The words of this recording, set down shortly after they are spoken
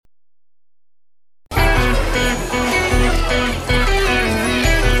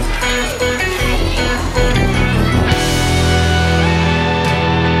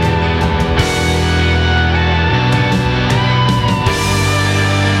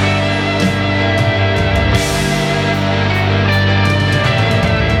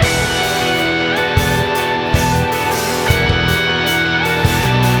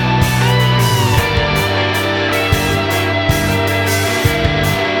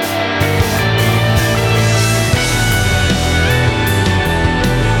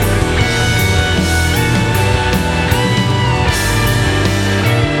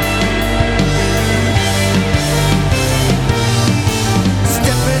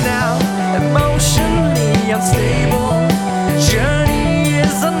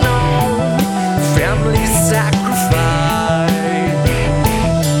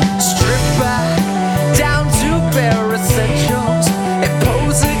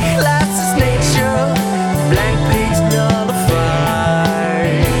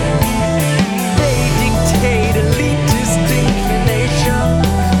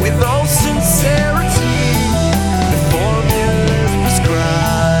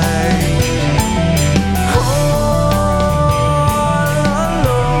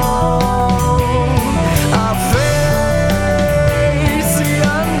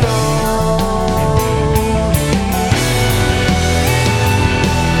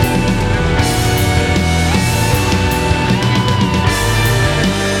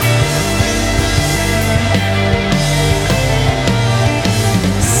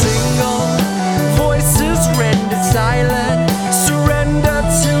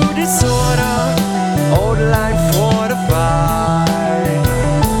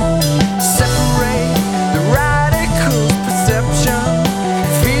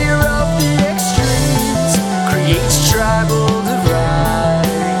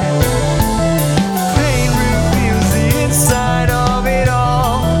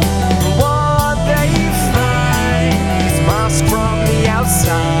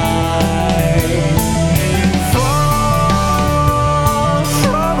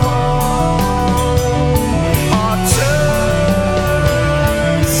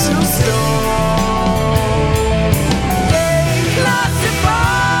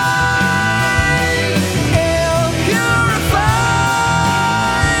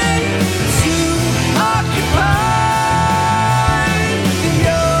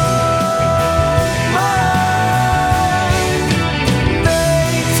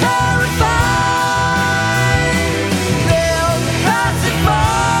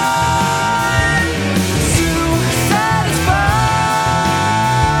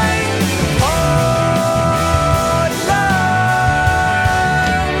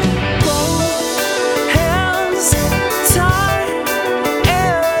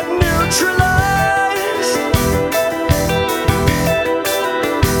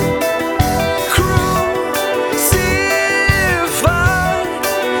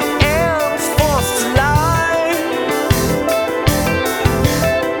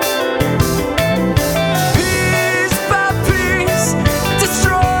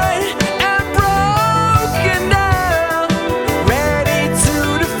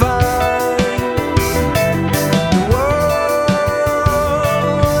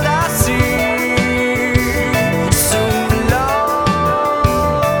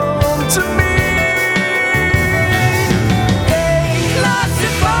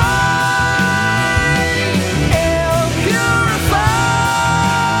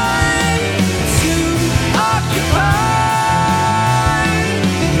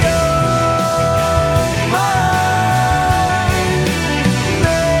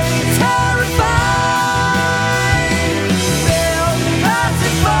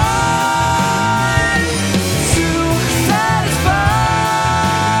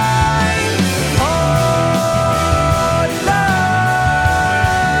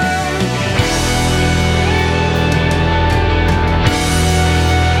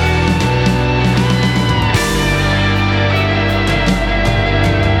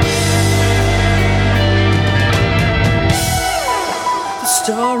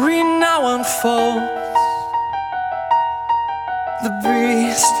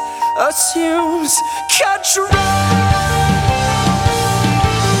priest assumes control.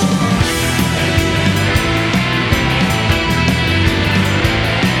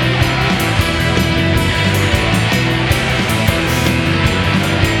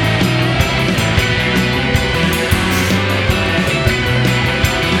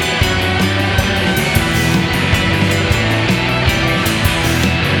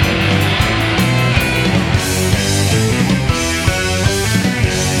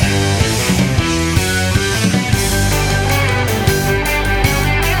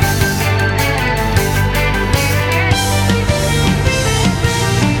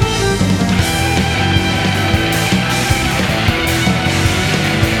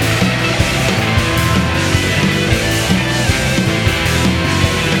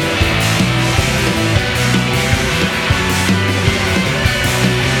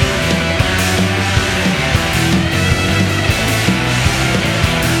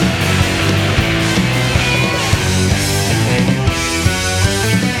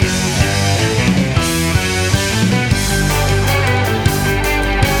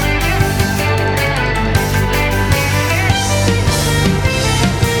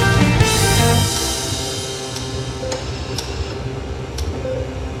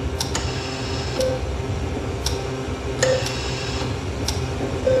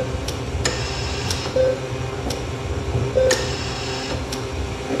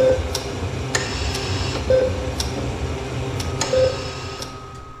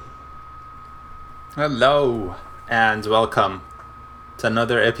 Hello and welcome to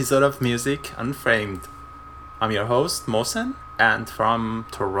another episode of Music Unframed. I'm your host Mohsen, and from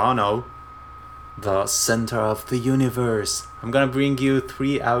Toronto, the center of the universe, I'm gonna bring you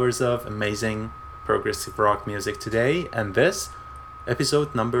 3 hours of amazing progressive rock music today, and this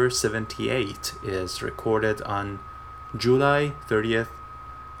episode number 78 is recorded on July 30th,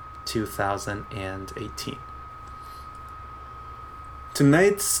 2018.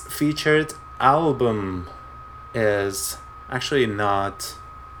 Tonight's featured album is actually not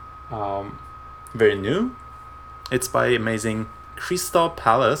very new. It's by amazing Crystal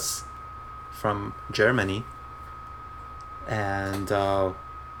Palace from Germany, and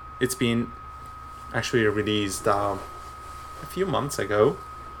it's been actually released a few months ago.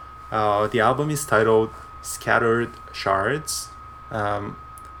 The album is titled Scattered Shards.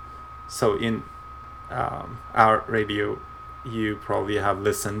 So in our radio, you probably have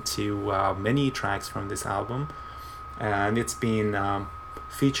listened to many tracks from this album, and it's been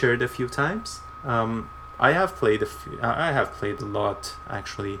featured a few times. I have played a lot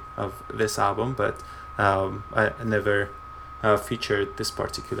actually of this album, but I never featured this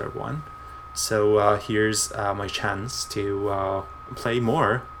particular one. So here's my chance to play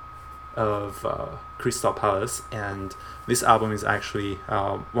more of Crystal Palace, and this album is actually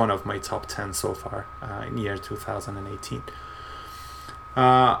one of my top 10 so far in year 2018.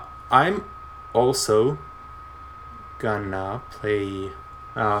 I'm also gonna play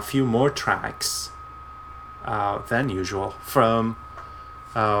a few more tracks than usual from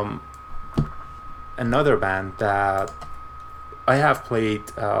another band that I have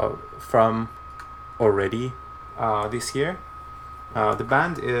played from already this year. The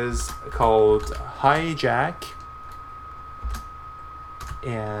band is called Hijack,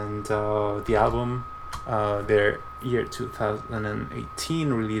 and the album, their year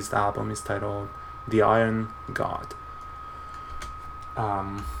 2018 released album, is titled The Iron God.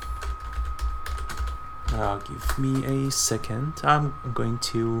 Give me a second. I'm going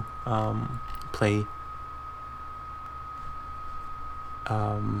to play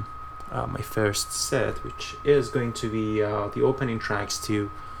my first set, which is going to be the opening tracks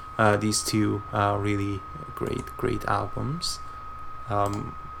to these two really great albums.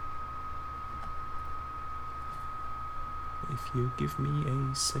 If you give me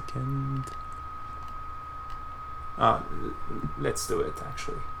a second, let's do it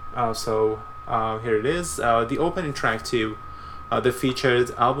actually. So here it is. The opening track to the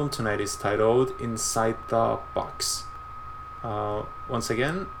featured album tonight is titled Inside the Box. Once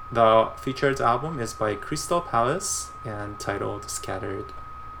again, the featured album is by Crystal Palace and titled Scattered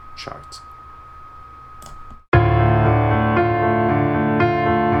Shards.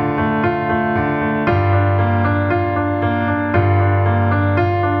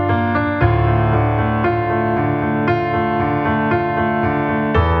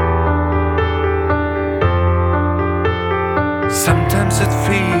 Sometimes it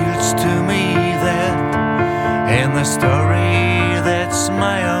feels to me that in a story that's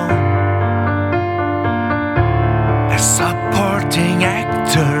my own, a supporting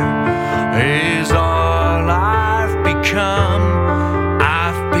actor is all I've become.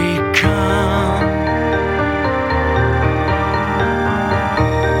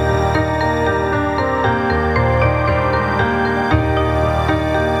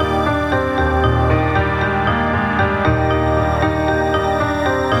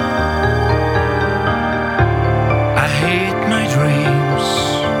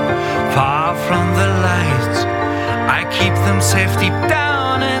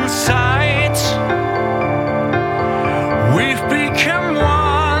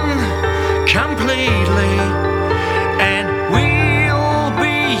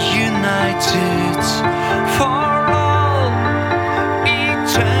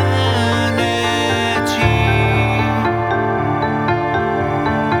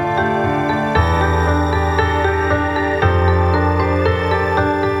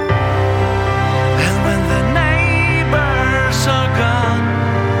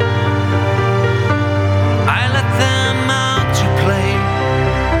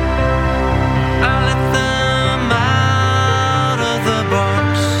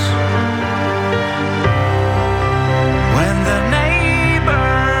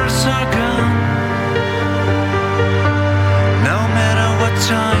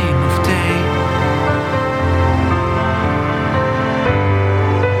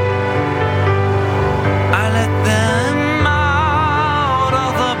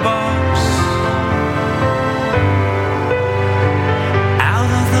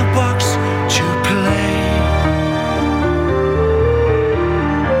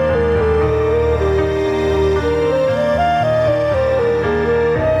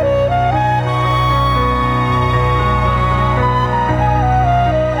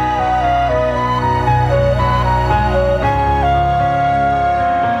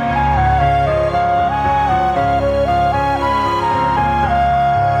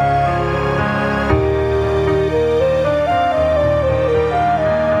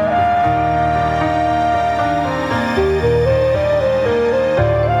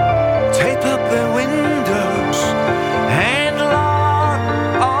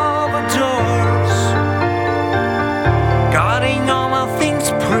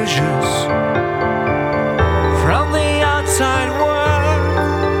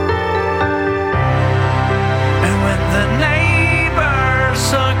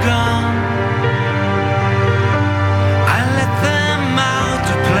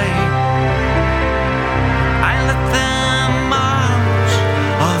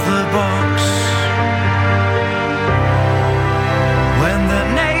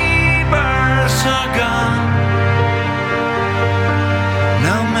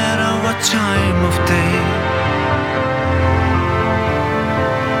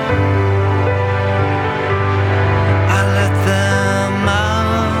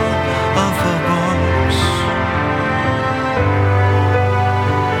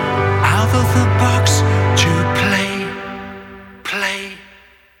 the box to play, play,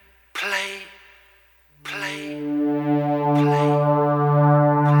 play, play, play.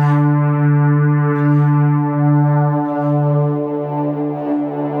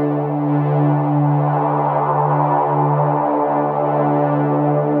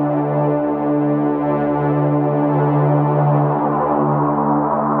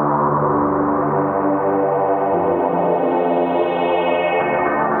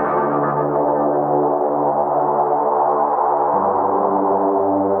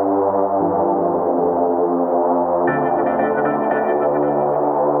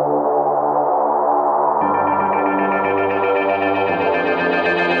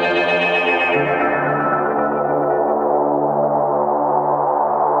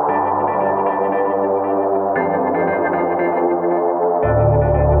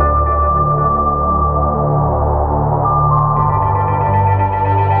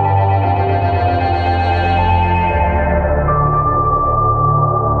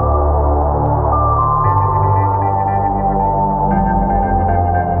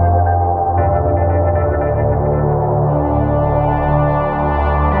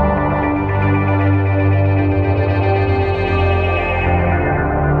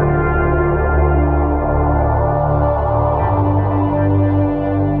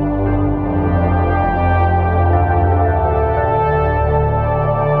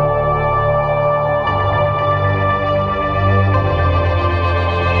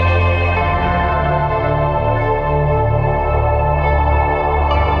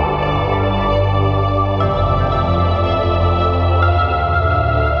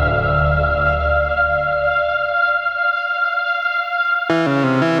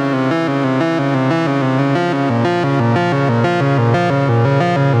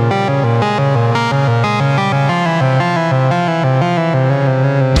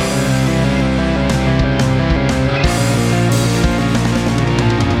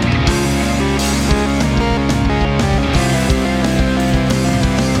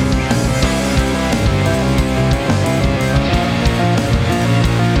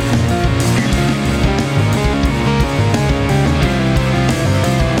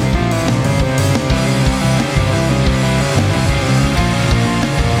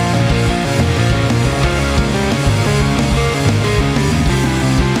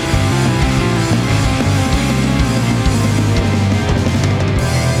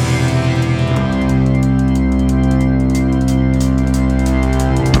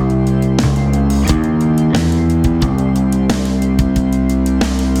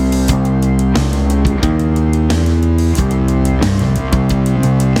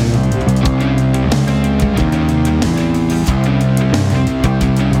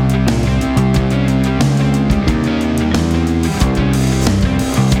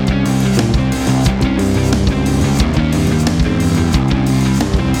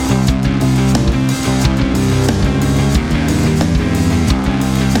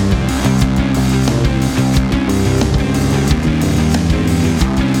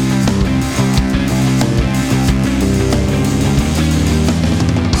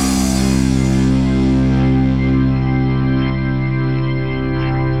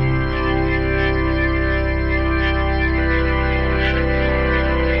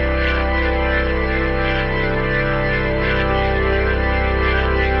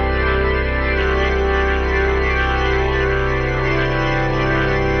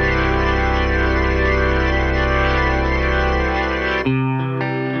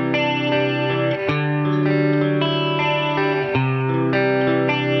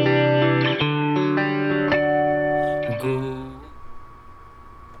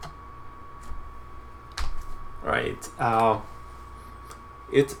 Right.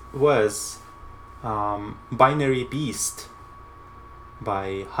 It was Binary Beast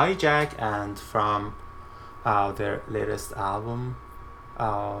by Hijack, and from their latest album,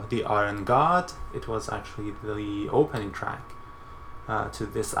 The Iron God. It was actually the opening track to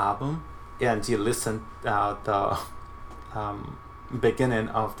this album, and you listen the beginning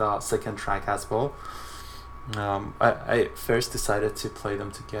of the second track as well. I first decided to play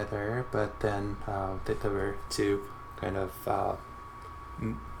them together, but then they were two kind of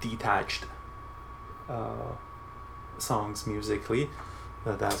detached songs musically.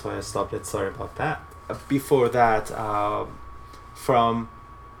 That's why I stopped it. Sorry about that. Before that, from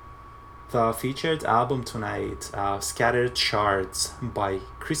the featured album tonight, Scattered Shards by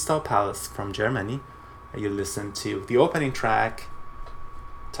Crystal Palace from Germany, you listen to the opening track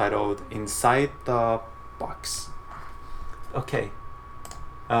titled Inside the Box. Okay,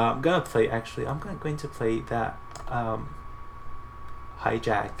 I'm going to play that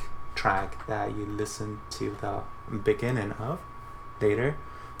Hijack track that you listen to the beginning of later.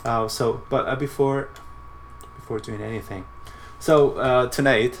 But before doing anything, so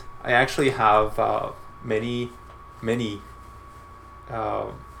tonight I actually have many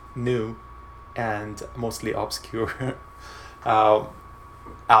new and mostly obscure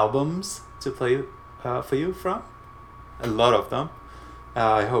albums to play for you from. A lot of them.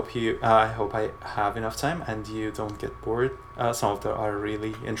 I hope I have enough time and you don't get bored. Some of them are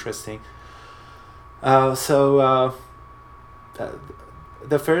really interesting. The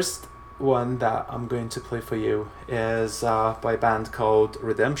first one that I'm going to play for you is by a band called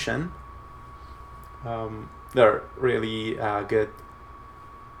Redemption. They're really good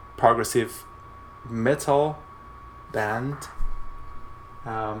progressive metal band.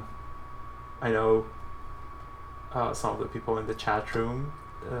 I know some of the people in the chat room,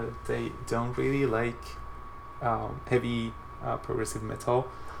 they don't really like heavy progressive metal,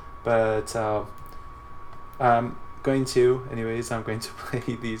 but I'm going to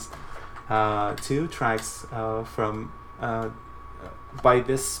play these two tracks from by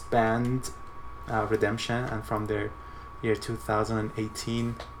this band, Redemption, and from their year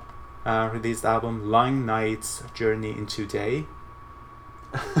 2018 released album Long Night's Journey into Day.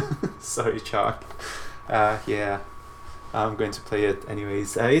 Sorry, Chuck. Yeah, I'm going to play it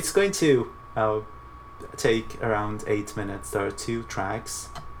anyways. It's going to take around 8 minutes. There are two tracks,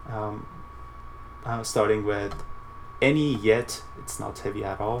 starting with Any Yet. It's not heavy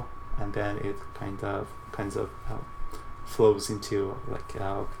at all, and then it kind of flows into like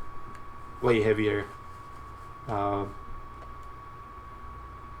way heavier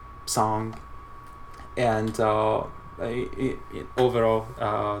song, and overall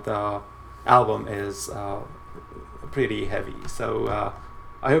the album is pretty heavy, so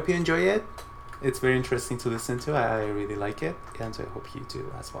I hope you enjoy it. It's very interesting to listen to. I really like it, and I hope you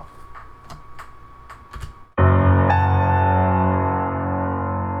do as well.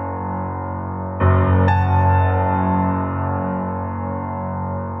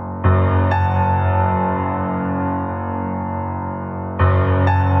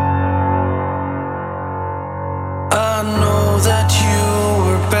 I know that you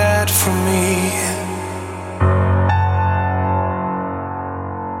were bad for me,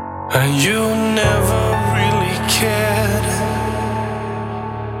 and you never really cared.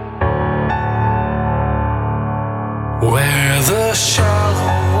 Where the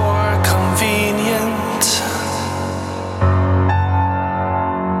shallow or convenient,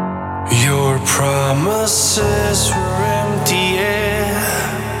 your promises were empty air.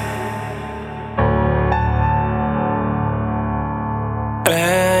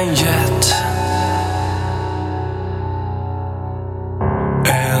 And yet,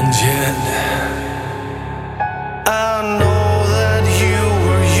 I know that you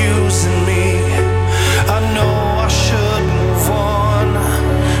were using me. I know I should move on.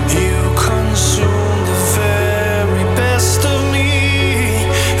 You consumed the very best of me,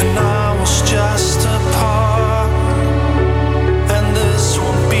 and I was just a part.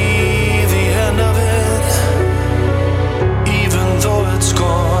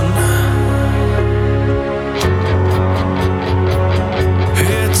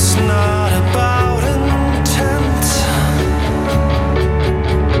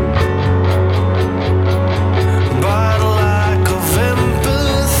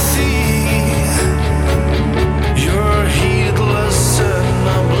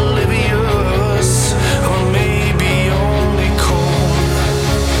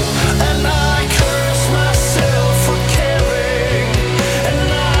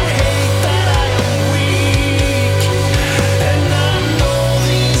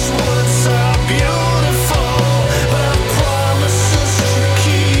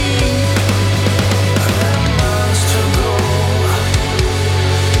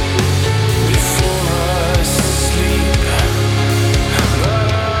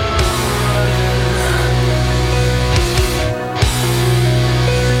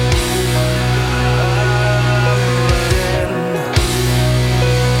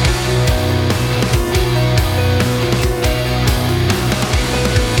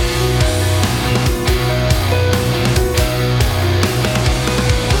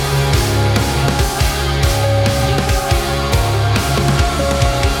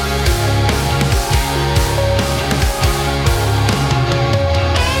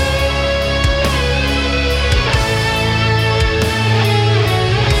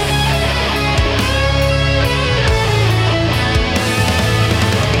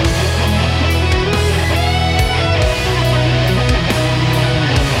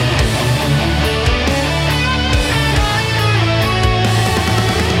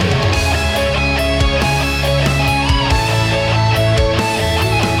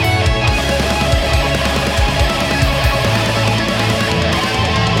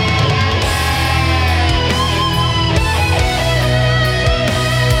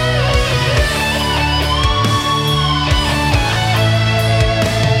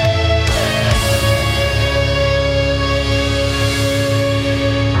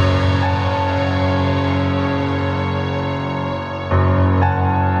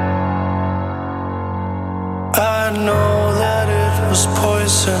 know that it was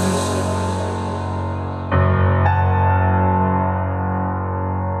poison.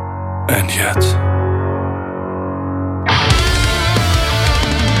 And yet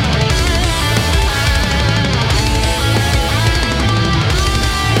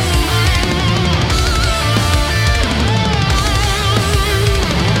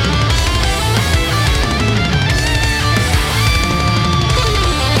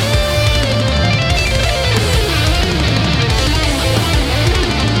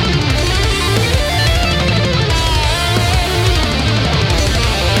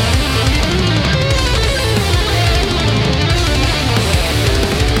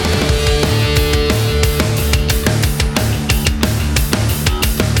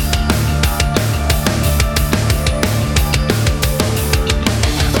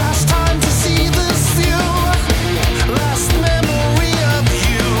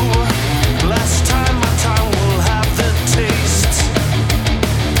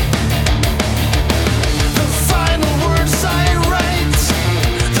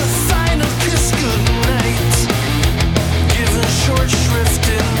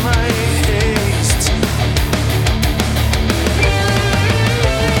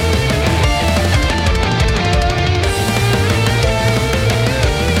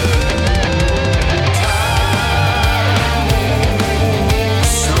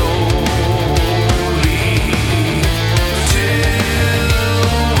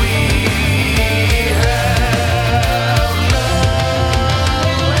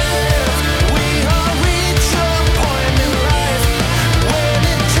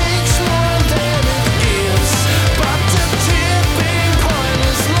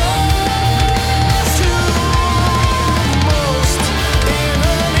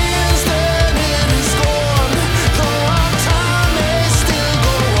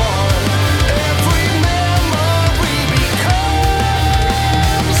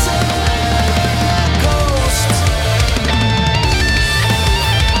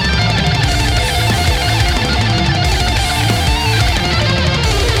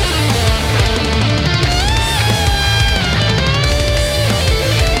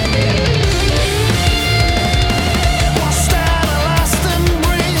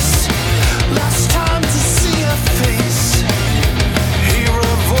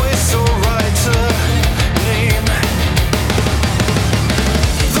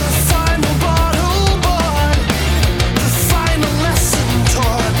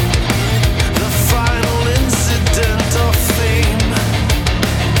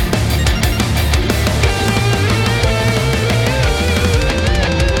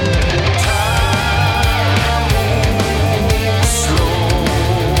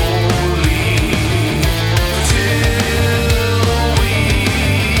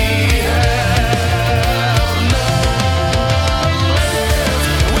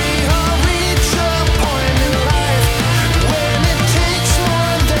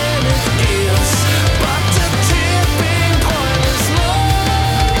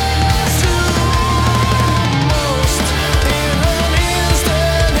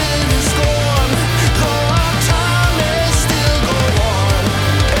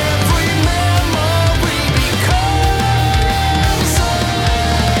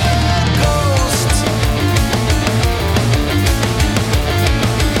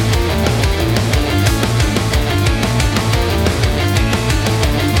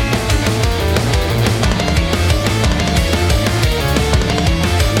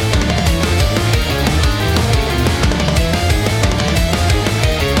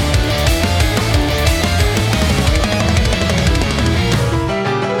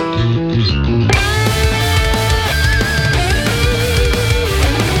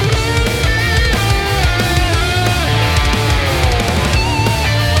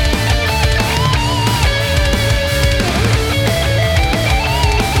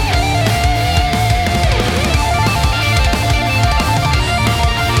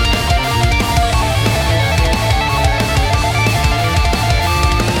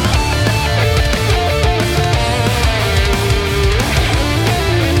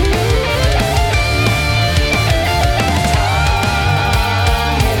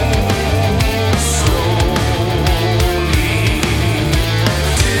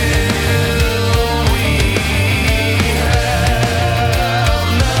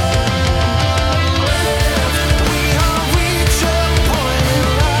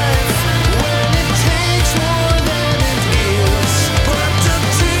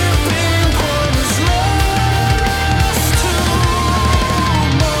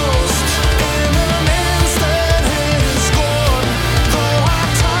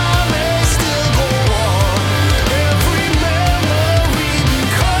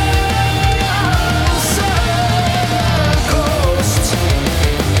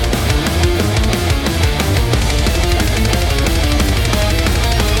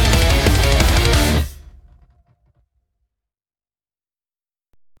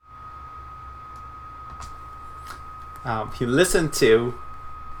he listened to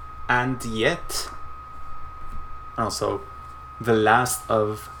And Yet, also The Last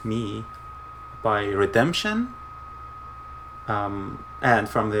of Me by Redemption, and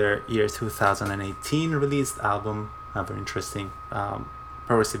from their year 2018 released album, a very interesting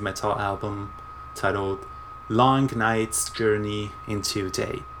progressive metal album titled Long Night's Journey into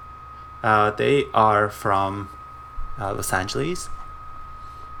Day. They are from Los Angeles,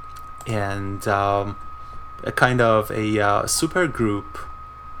 and a kind of a super group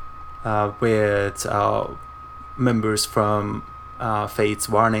with members from Fates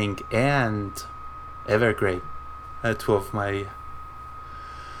Warning and Evergrey, two of my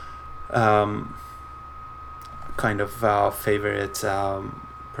kind of favorite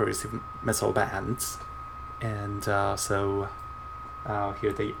progressive metal bands. And so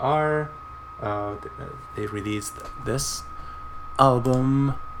here they are. They released this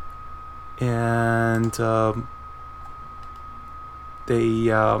album, and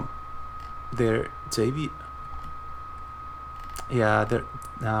their debut. Yeah, their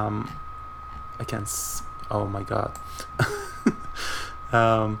I can't. Oh my god.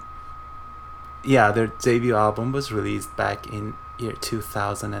 Yeah, their debut album was released back in year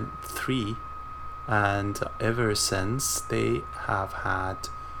 2003, and ever since they have had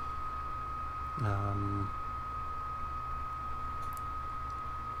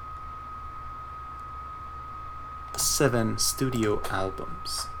 7 studio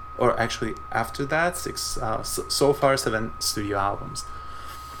albums, or actually after that 6. So far 7 studio albums,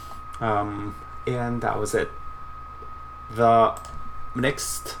 and that was it. The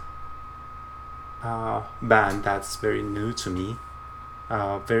next band that's very new to me,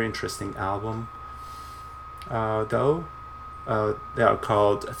 very interesting album, though. They are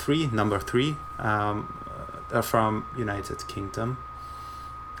called Number 3. They're from United Kingdom.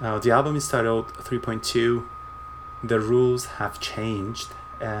 The album is titled 3.2. The rules have changed,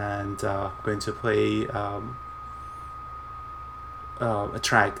 and I'm going to play a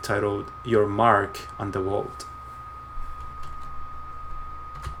track titled Your Mark on the World.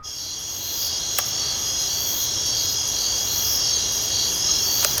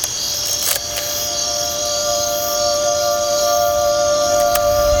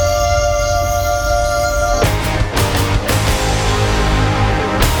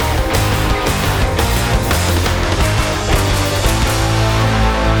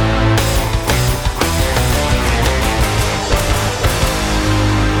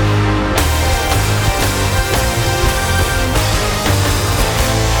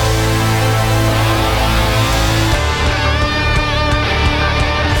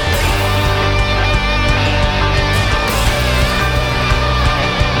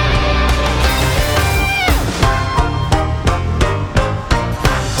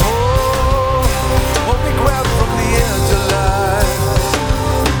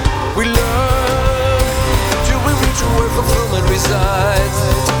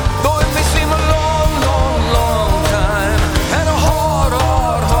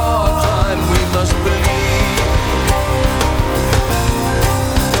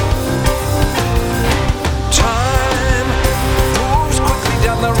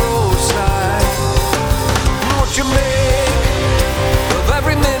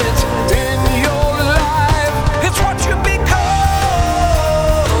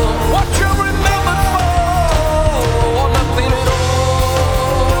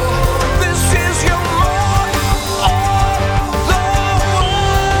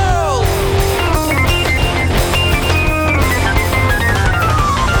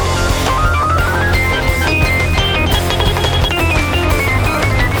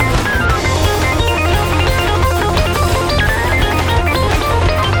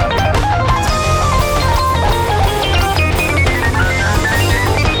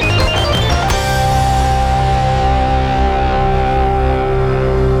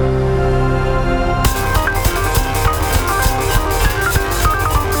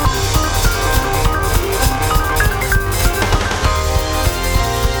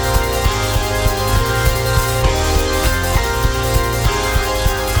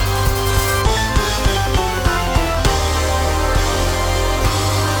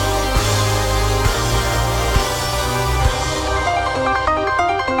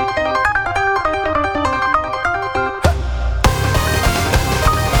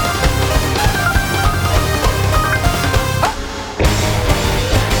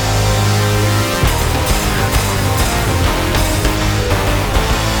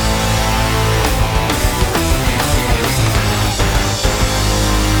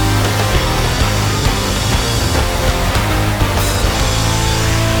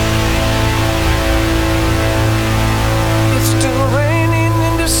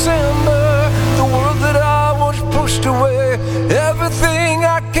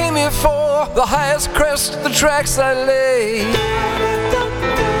 the highest crest, the tracks I lay.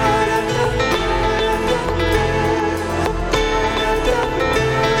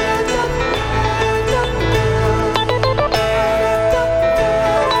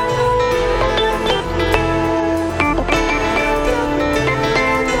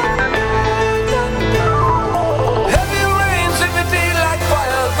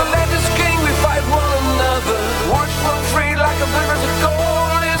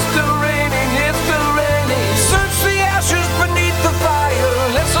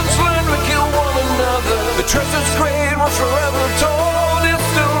 The treasure's great was forever told. It's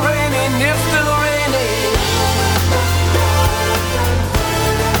still raining, it's still raining.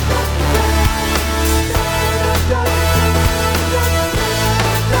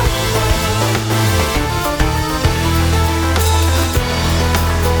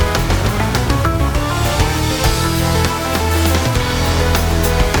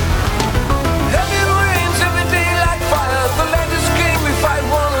 Heavy rains every day like fire. The land is king, we fight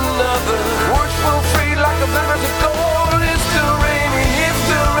one another. Words will free like a river to gold. It's still raining, it's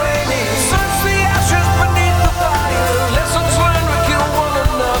still raining. Search the ashes beneath the fire. Lessons learned, we kill one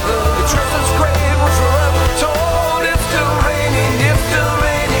another. The treasure's great was forever told. It's still raining, it's still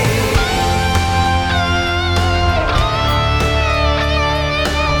raining.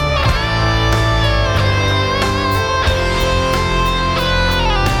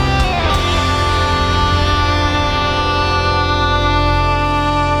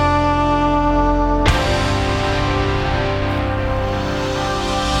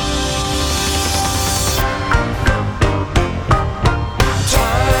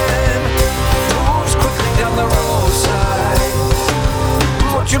 Time moves quickly down the roadside.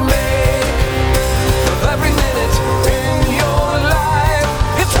 What you make of every minute in your life,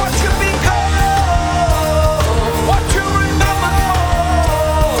 it's what you become, what you remember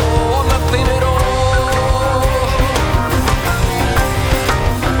for, nothing at all.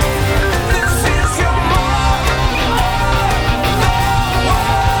 This is your mark on the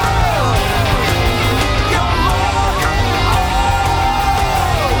world, your mark.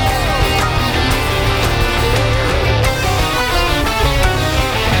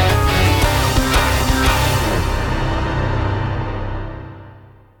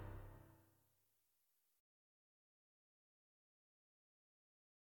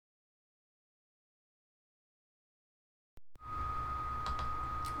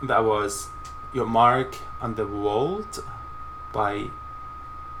 That was Your Mark on the World by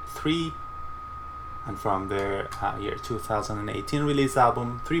 3, and from their year 2018 release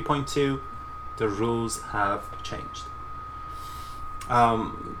album 3.2, The Rules Have Changed.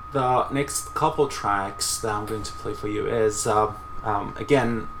 The next couple tracks that I'm going to play for you is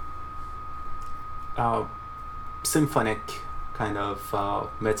again symphonic kind of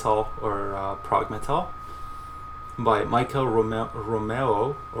metal or prog metal by Michael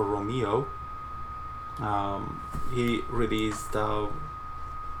Romeo. He released an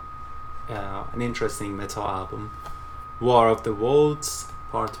interesting metal album, War of the Worlds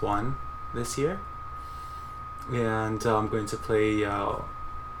Part 1, this year. And I'm going to play a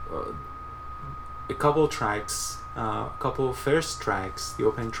couple tracks, a couple first tracks, the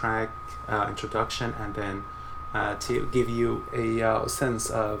open track, introduction, and then to give you a sense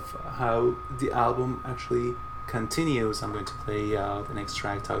of how the album actually continues. I'm going to play the next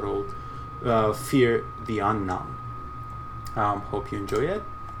track titled Fear the Unknown. Hope you enjoy it.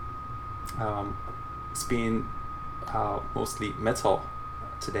 It's been mostly metal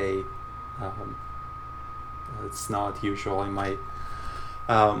today. It's not usual in my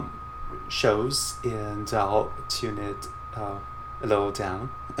shows, and I'll tune it a little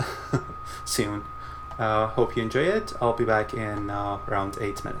down soon. Hope you enjoy it. I'll be back in around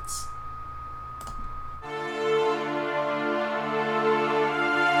 8 minutes.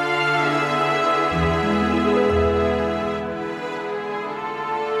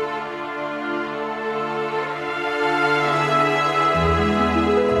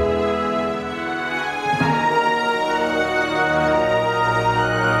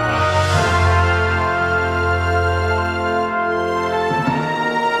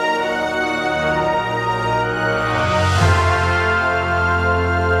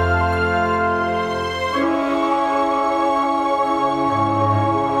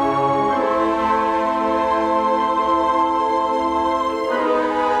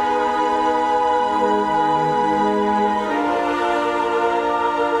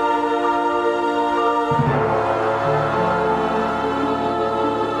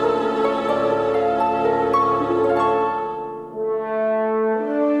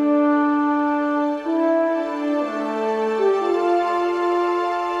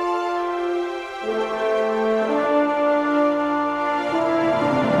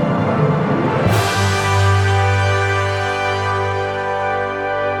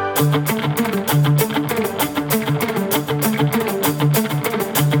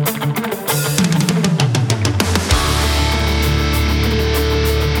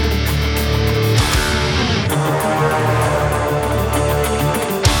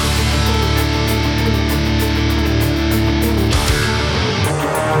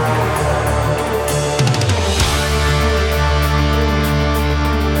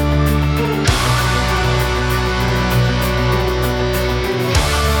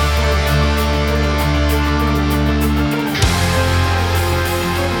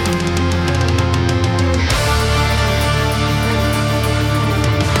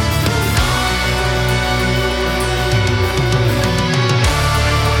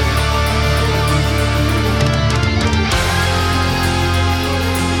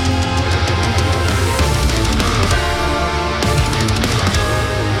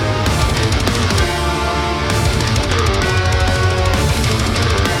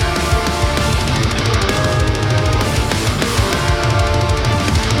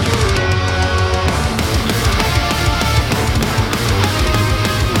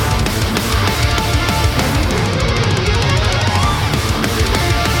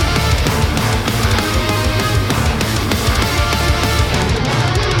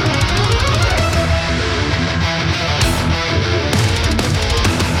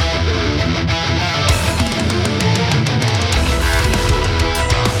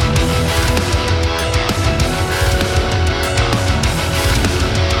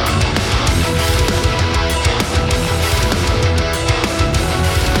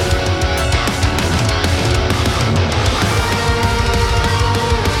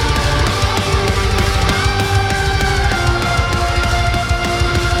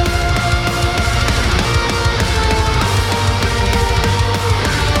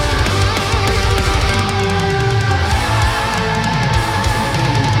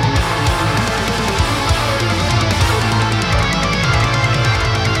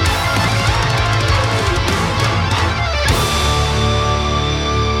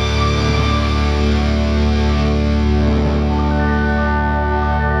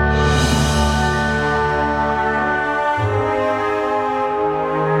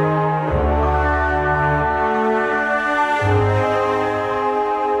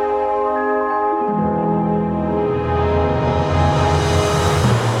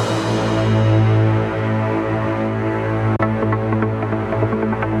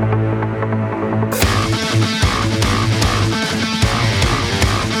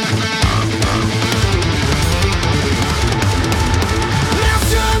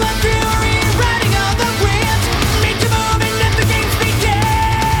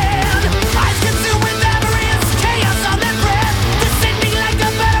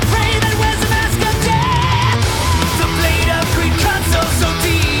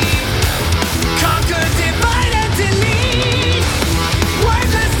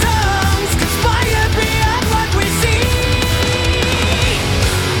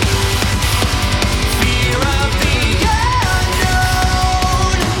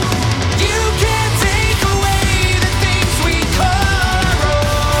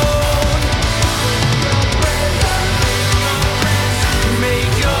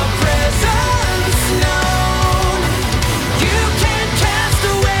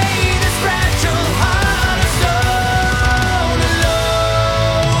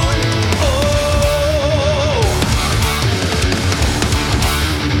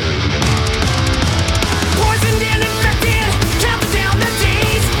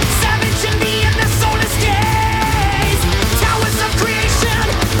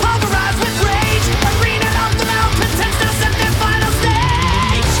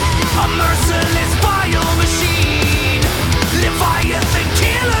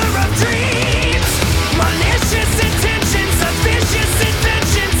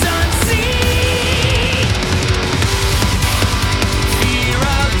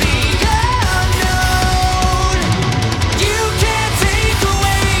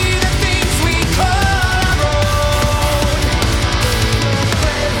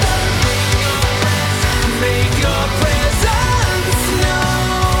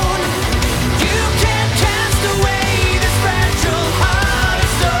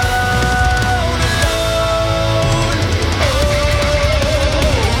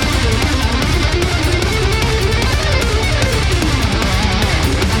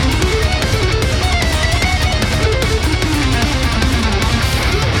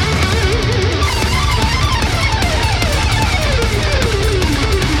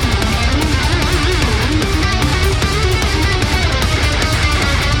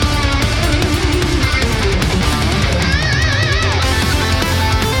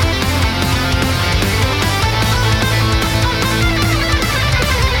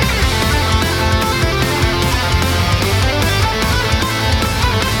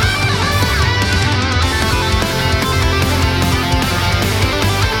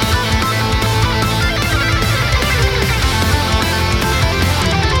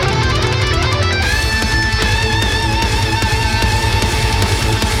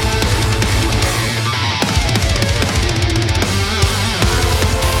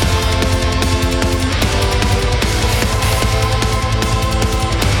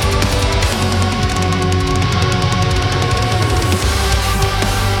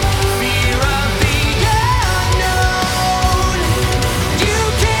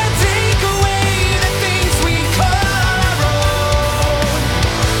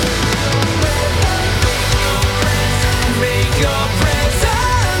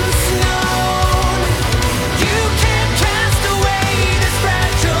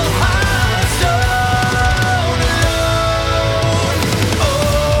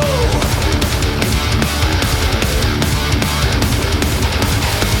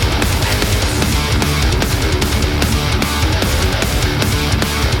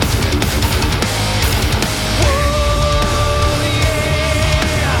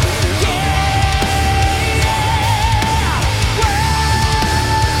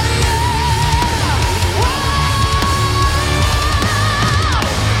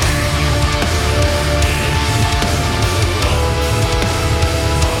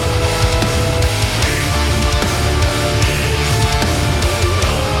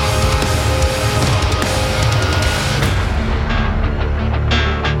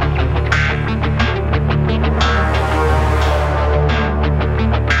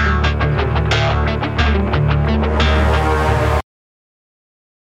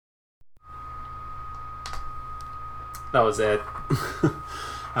 that was it.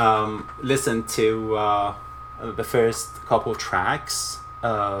 Listen to the first couple tracks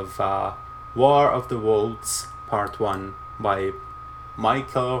of War of the Worlds Part 1 by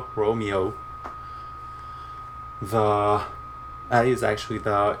Michael Romeo. He's actually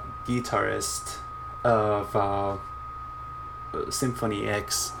the guitarist of Symphony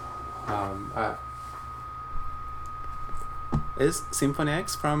X. Is Symphony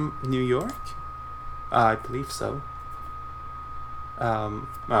X from New York? I believe so. They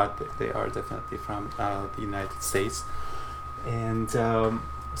are definitely from the United States, and so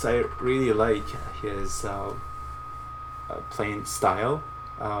I really like his playing style.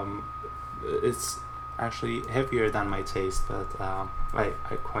 It's actually heavier than my taste, but I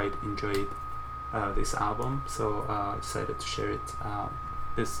quite enjoyed this album, so I decided to share it,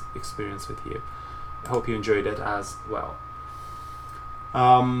 this experience with you. I hope you enjoyed it as well.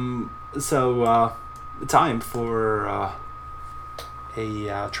 So time for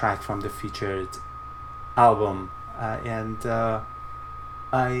a track from the featured album, and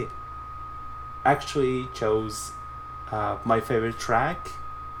I actually chose my favorite track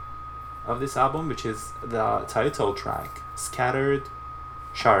of this album, which is the title track, Scattered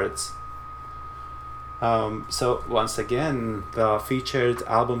Shards. So once again, the featured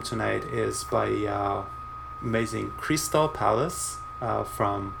album tonight is by amazing Crystal Palace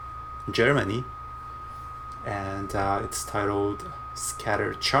from Germany, and it's titled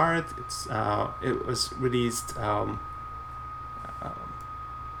Scattered Shard. It was released 3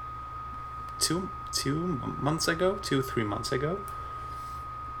 months ago,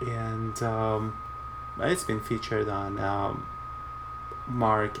 and it's been featured on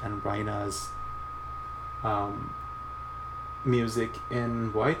Mark and Raina's Music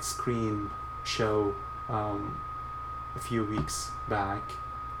in Widescreen show a few weeks back,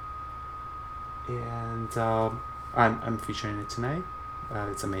 and I'm featuring it tonight.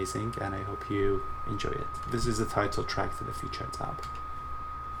 It's amazing, and I hope you enjoy it. This is the title track for the featured album.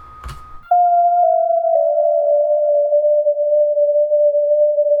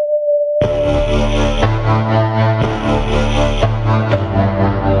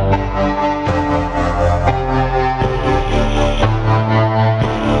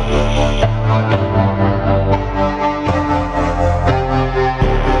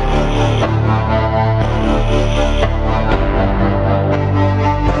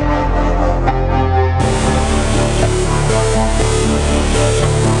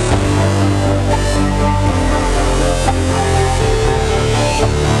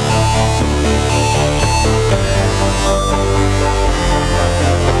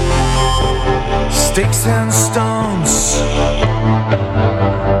 Sticks and stones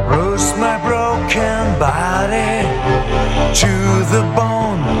bruise my broken body to the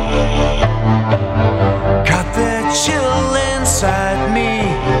bone, cut the chill inside me,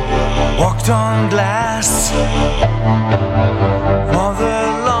 walked on glass for the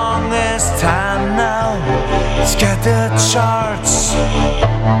longest time now, scattered shards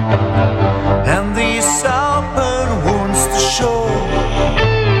and these open wounds to show.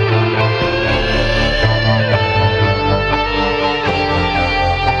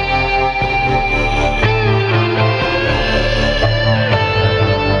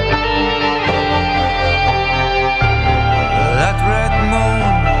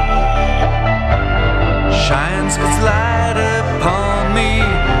 Its light upon me,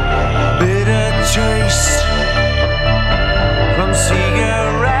 bitter taste from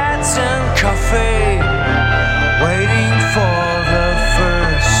cigarettes and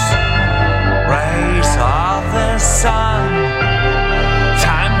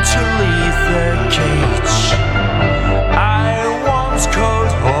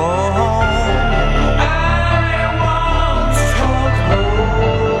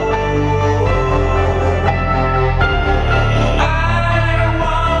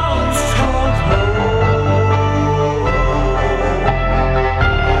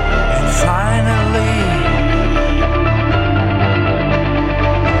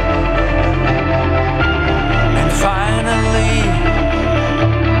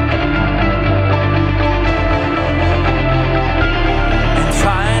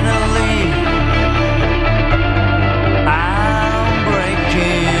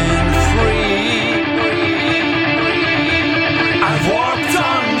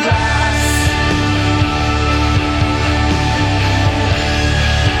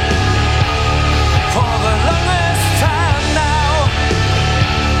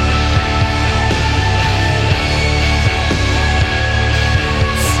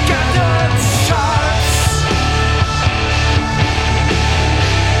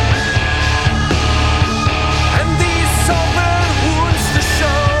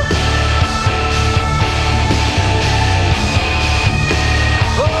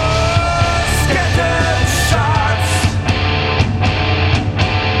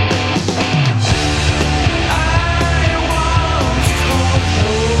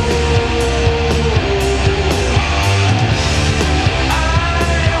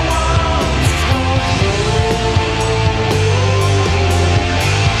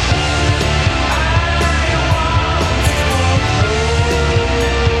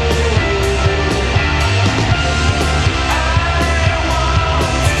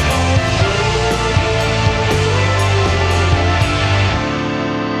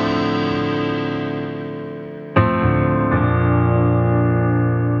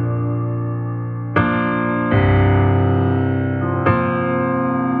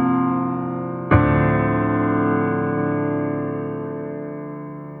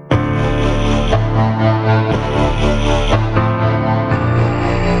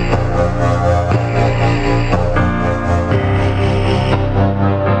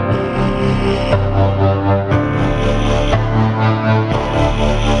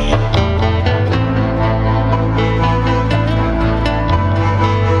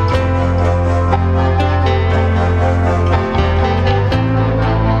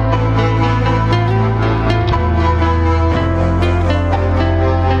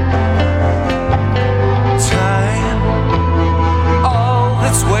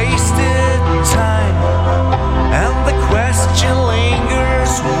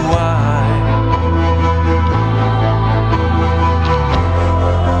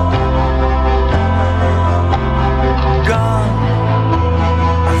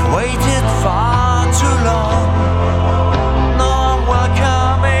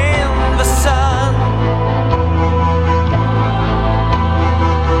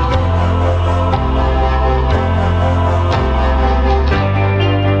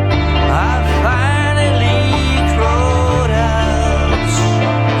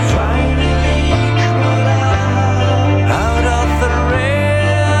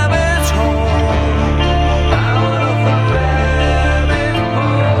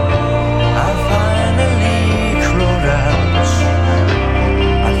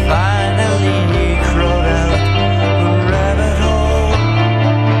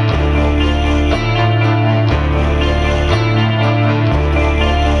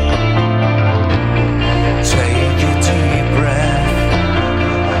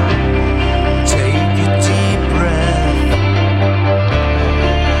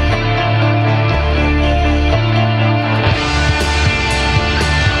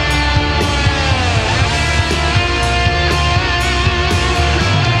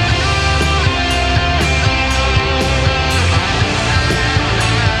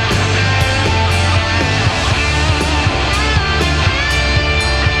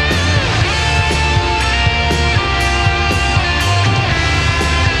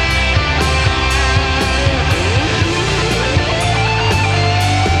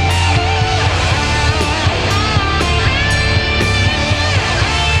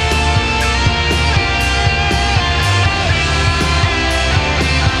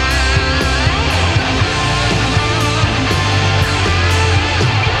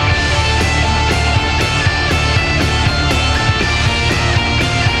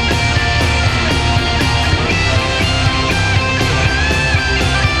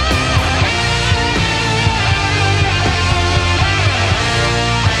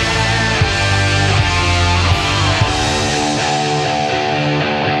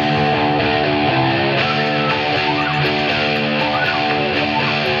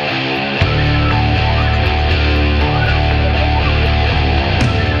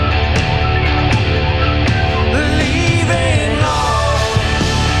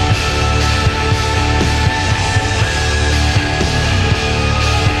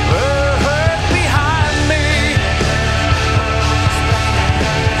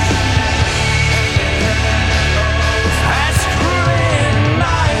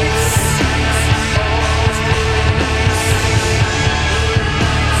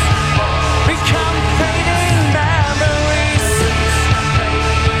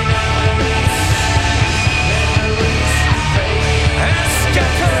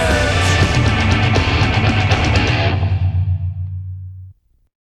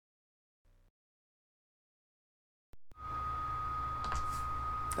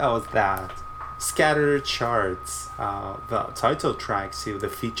That was that. Scattered Charts, the title track to the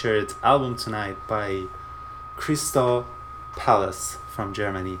featured album tonight by Crystal Palace from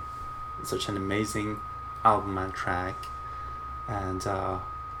Germany. Such an amazing album and track, and I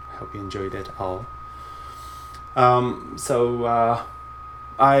hope you enjoyed it all. I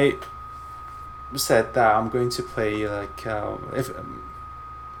said that I'm going to play if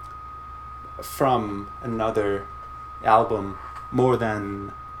from another album more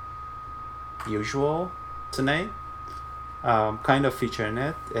than usual tonight, kind of featuring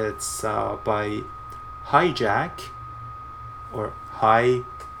it. It's by Hijack, or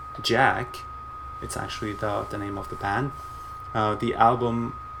Hijack. It's actually the name of the band. The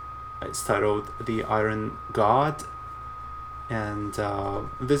album is titled The Iron God, and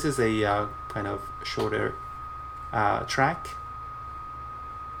this is a kind of shorter track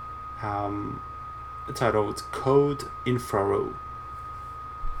titled Code Infrared.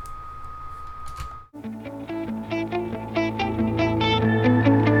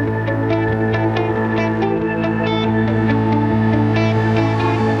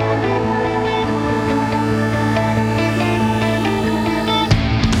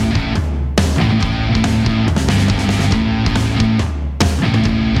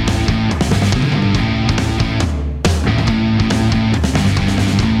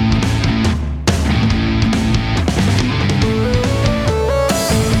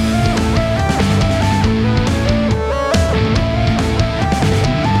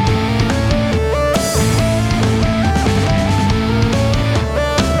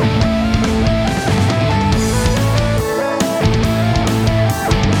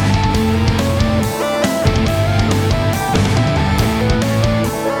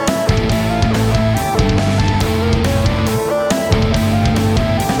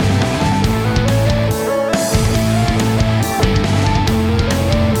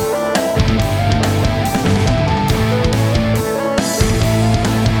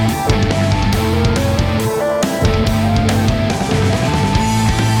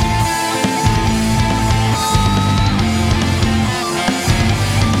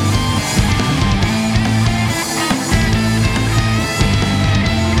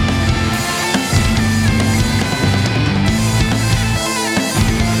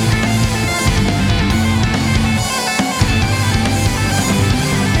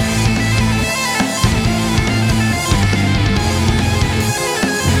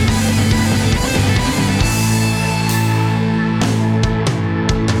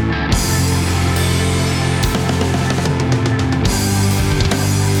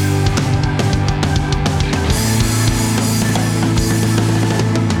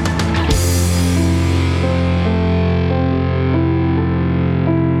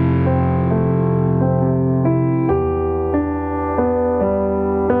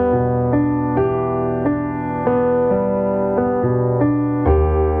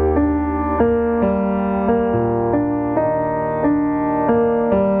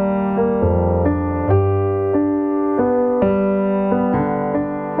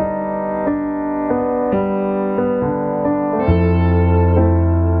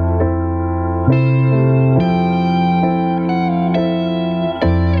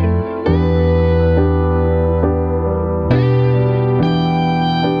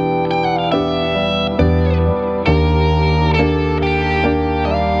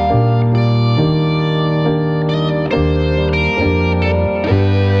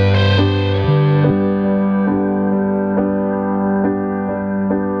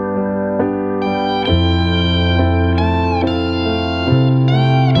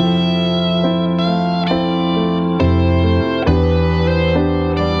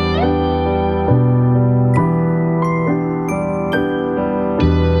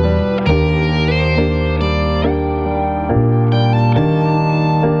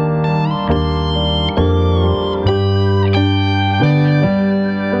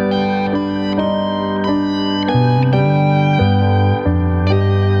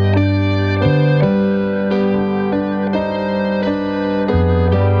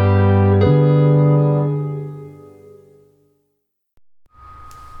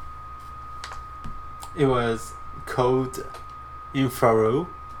 It was Code Infrared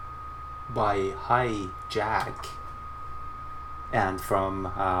by Hijack, and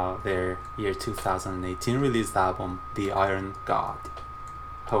from their year 2018 released album, The Iron God.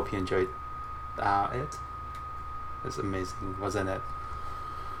 Hope you enjoyed it. It's amazing, wasn't it?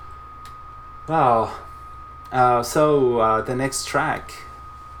 Wow. So the next track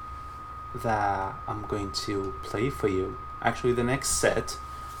that I'm going to play for you, actually the next set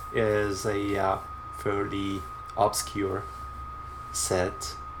is a fairly obscure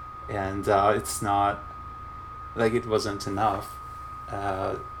set and it's not like it wasn't enough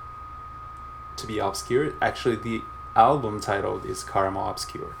to be obscure. Actually, the album title is Karma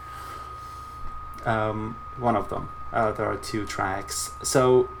Obscure. One of them. There are two tracks.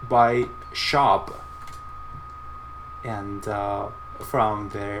 So by Shop, and from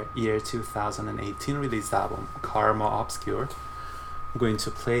their year 2018 released album Karma Obscure, I'm going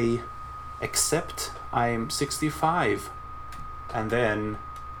to play Except I'm 65, and then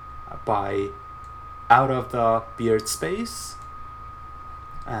by Out of the Beard Space,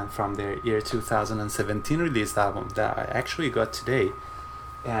 and from their year 2017 released album that I actually got today,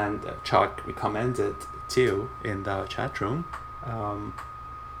 and Chuck recommended too in the chat room,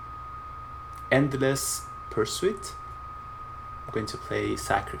 Endless Pursuit. I'm going to play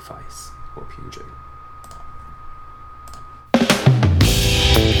Sacrifice. Hope you enjoy it.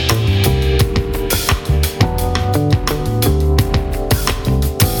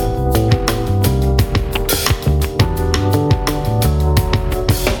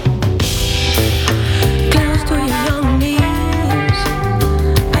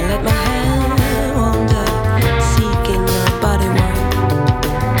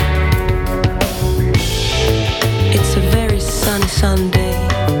 Sunday,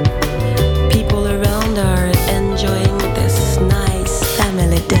 people around are enjoying this nice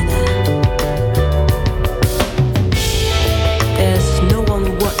family dinner. There's no one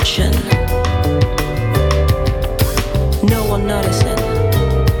watching, no one noticing.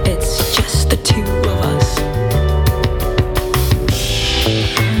 It's just the two of us.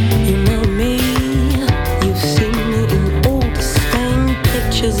 You know me, you've seen me in all the same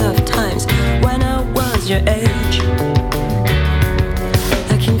pictures of times when I was your age.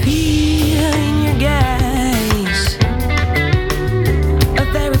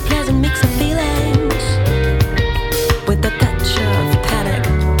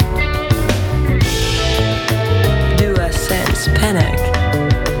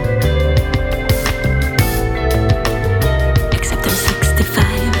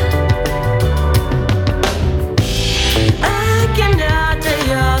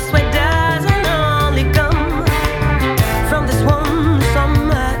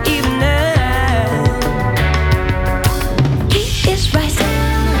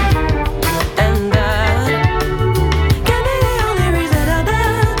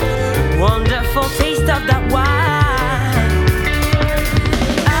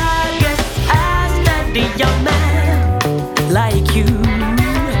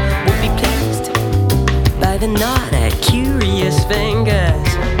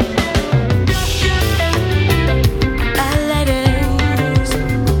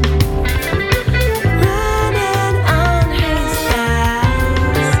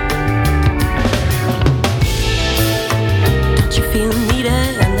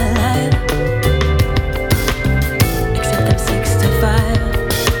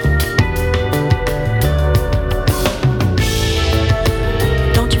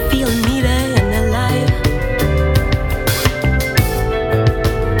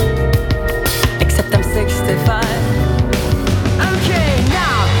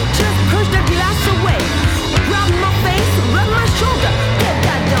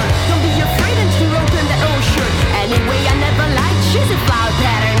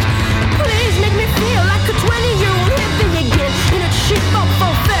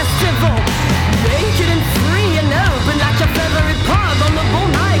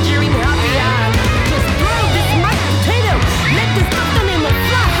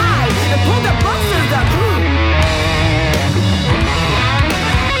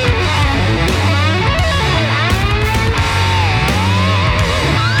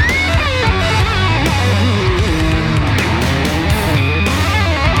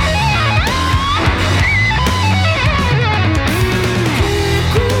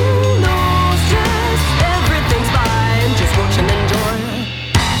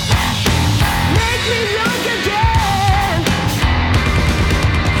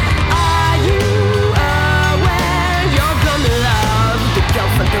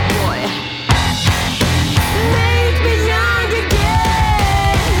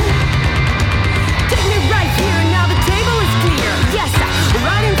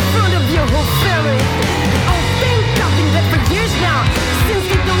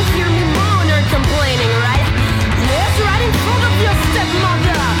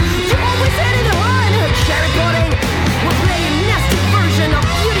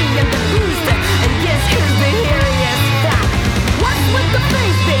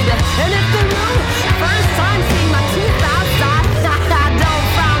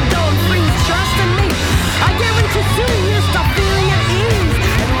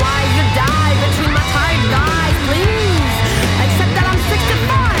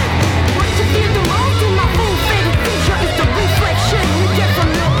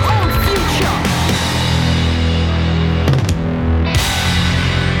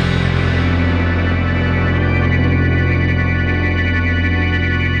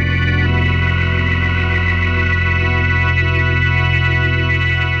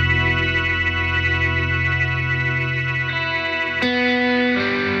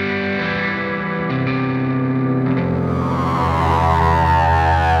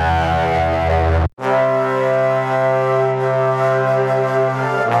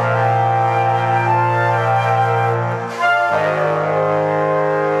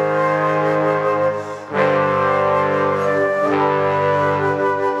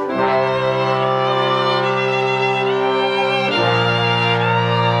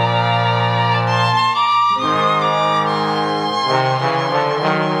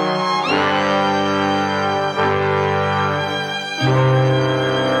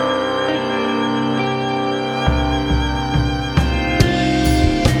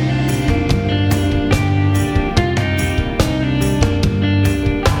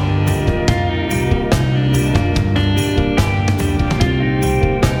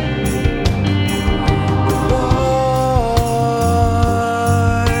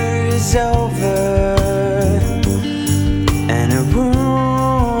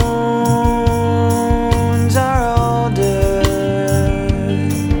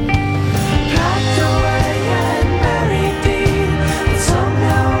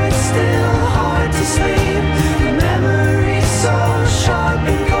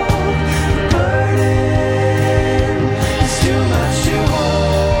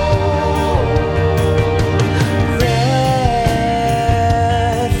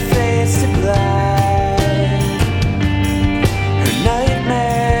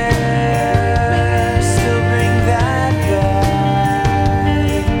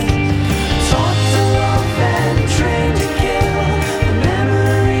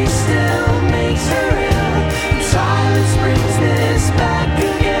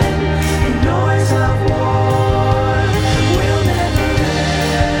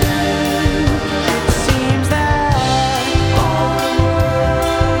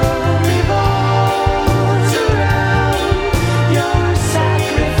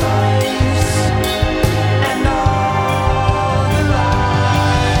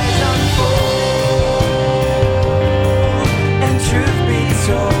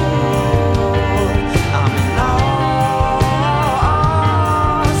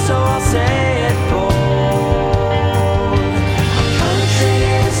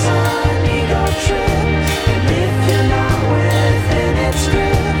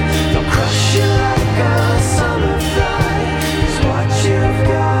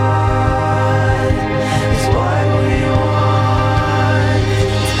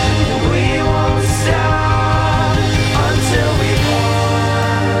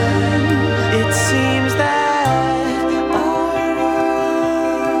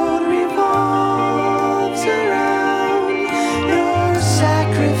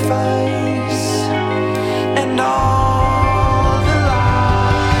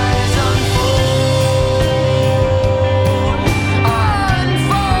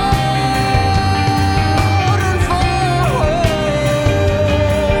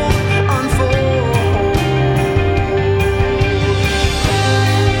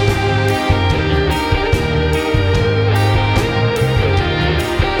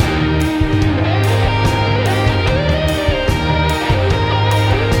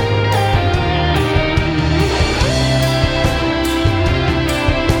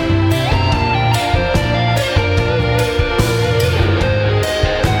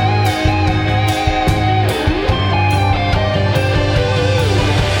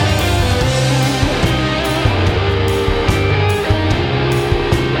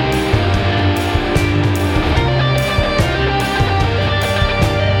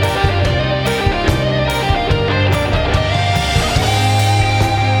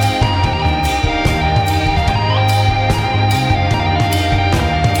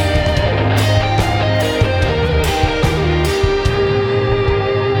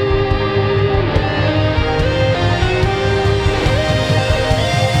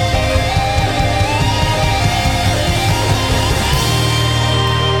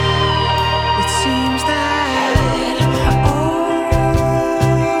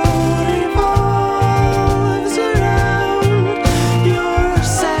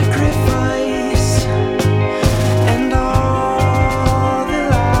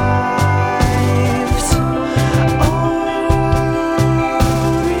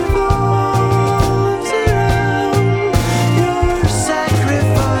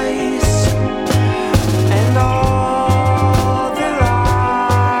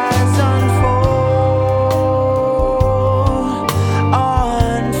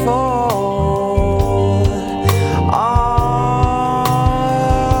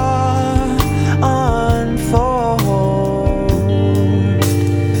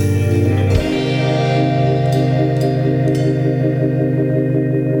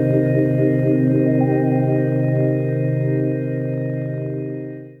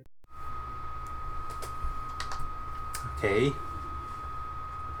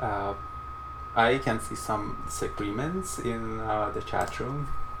 I can see some disagreements in the chat room,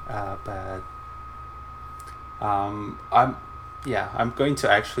 but I'm going to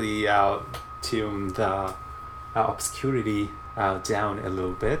actually tune the obscurity down a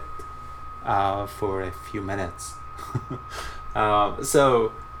little bit for a few minutes.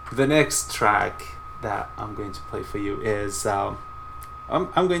 So the next track that I'm going to play for you is I'm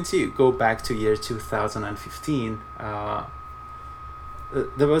going to go back to year 2015.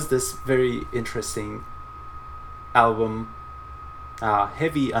 There was this very interesting album,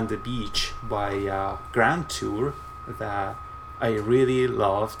 Heavy on the Beach by Grand Tour, that I really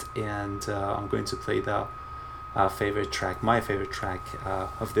loved, and I'm going to play the my favorite track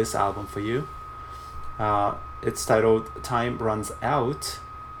of this album for you. It's titled Time Runs Out.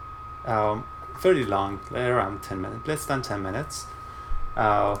 Fairly long, around 10 minutes, less than 10 minutes.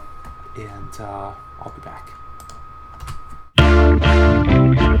 And I'll be back.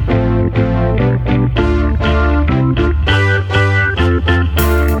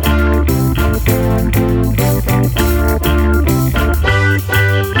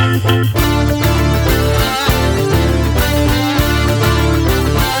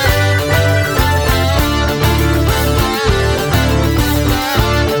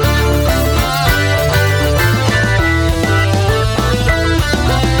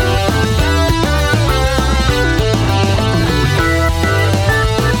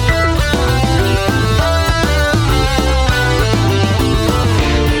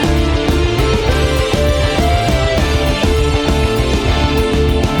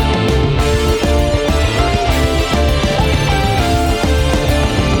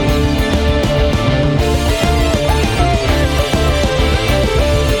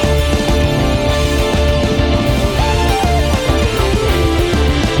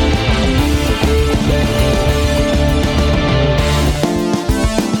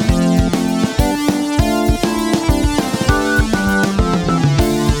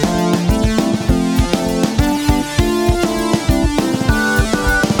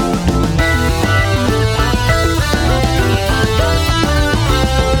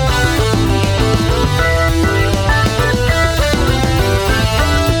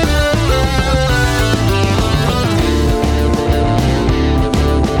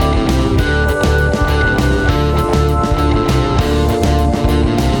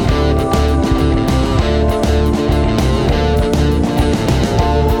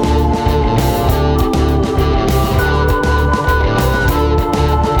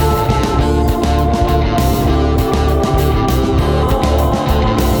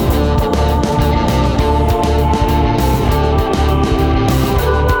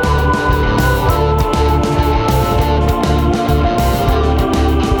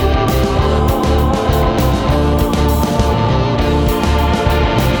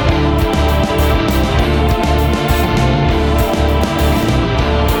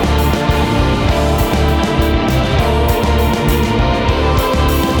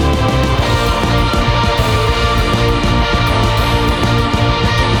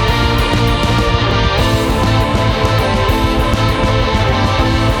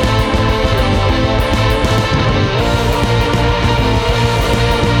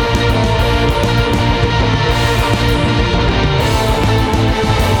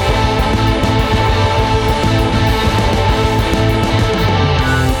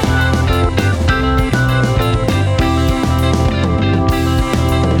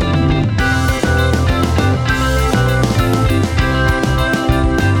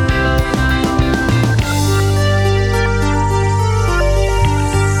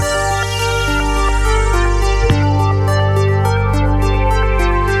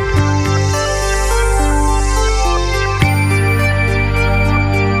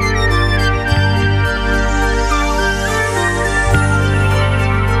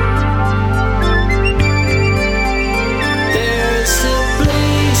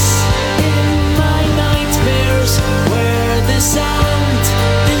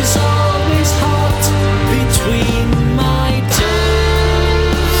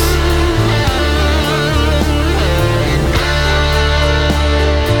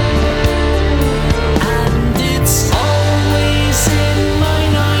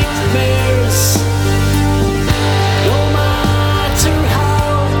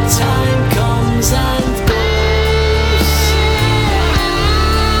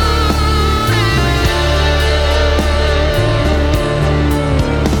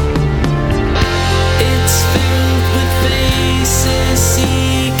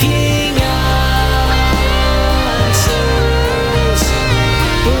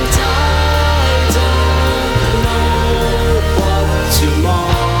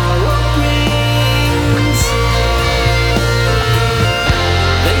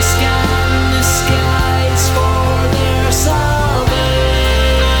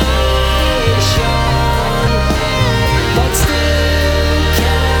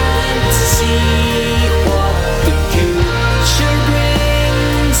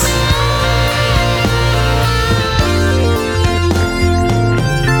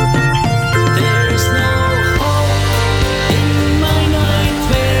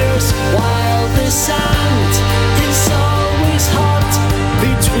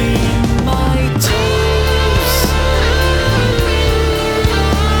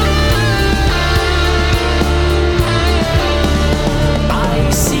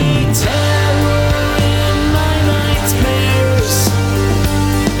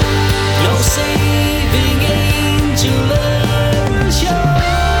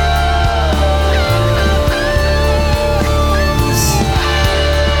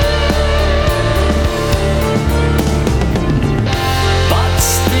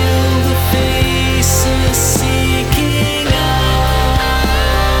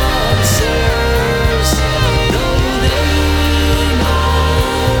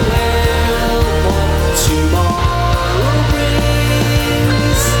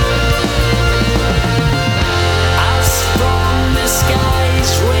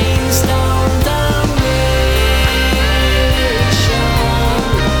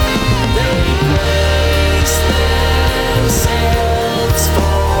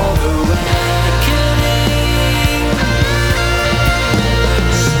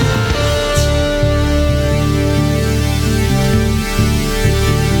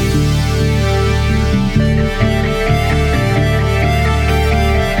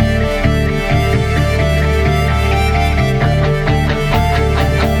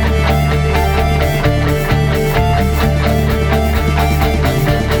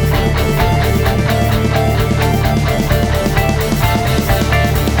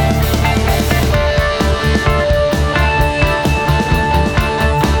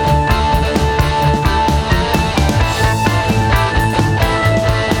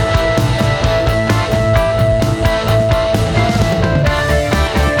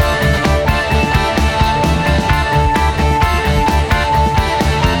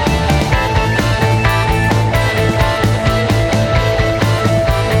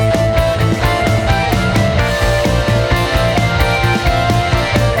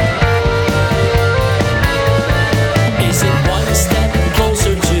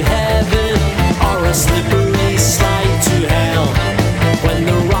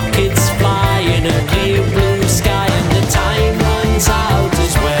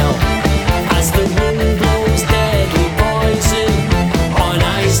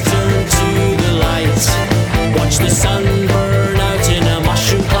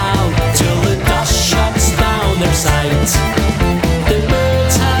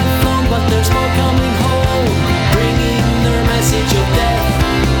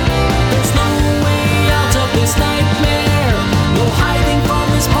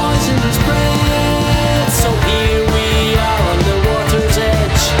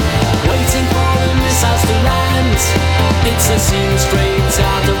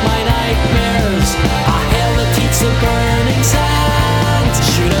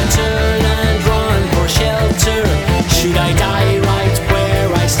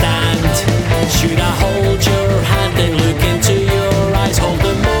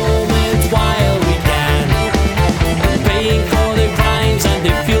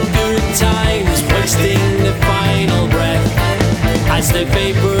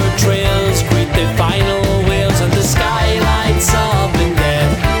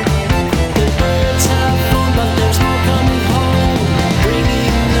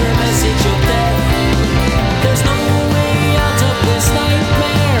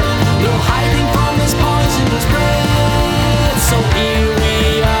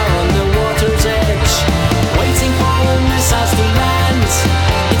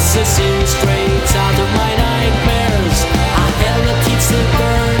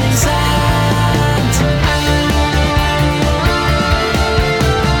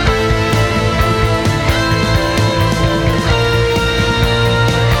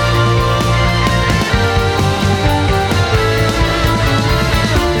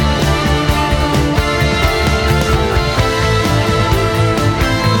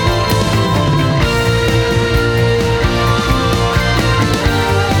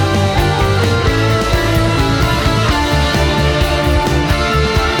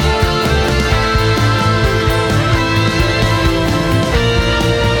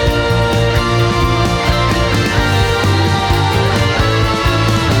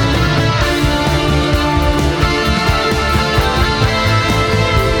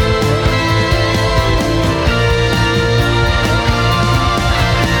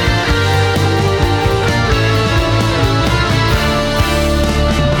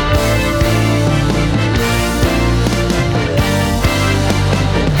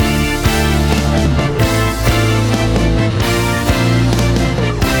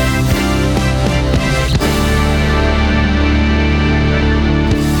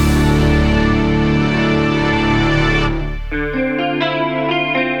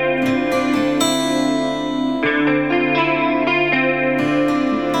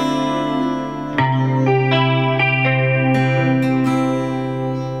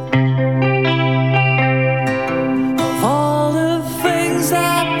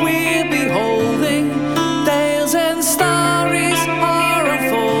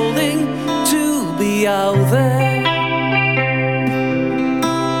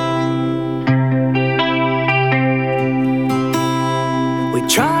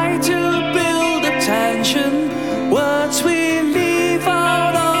 try to build up tension. Words we leave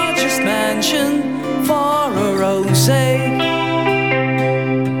out or just mention for our own sake.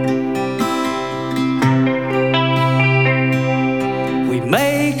 We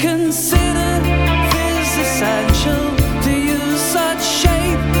may consider this essential to use such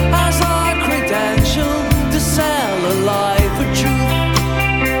shape as our credential to sell a lie for truth.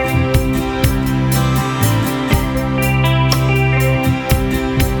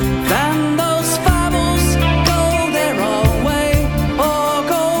 Then those fables go their own way or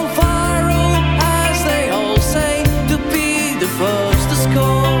go viral, as they all say, to be the first to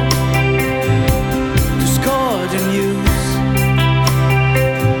score the news.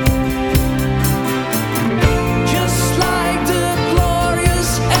 Just like the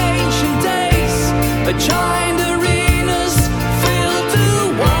glorious ancient days, a giant arenas filled to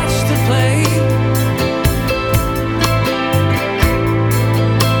watch the play.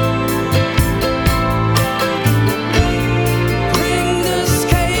 Bring the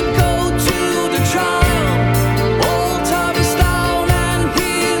scapegoat to the trial. All time is down and we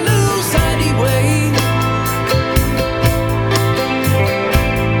lose anyway.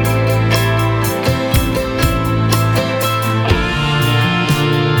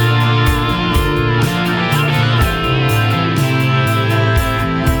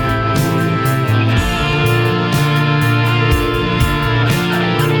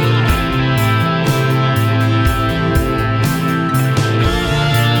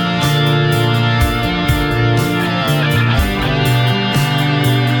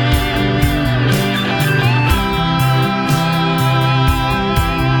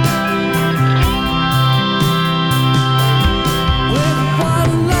 With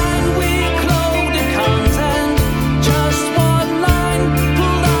one line we clothe the content, just one line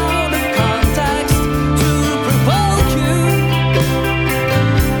pulled out of context to provoke you.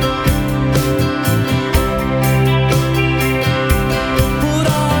 Put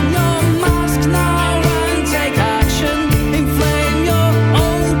on your mask now and take action. Inflame your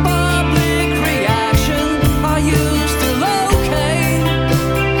own public reaction. Are you still okay?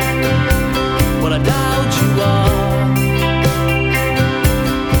 Well, I doubt you are.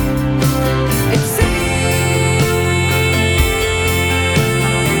 It seems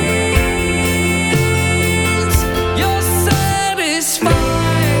you're satisfied.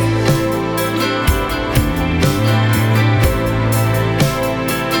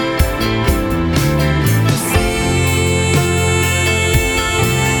 To see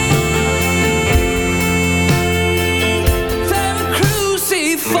them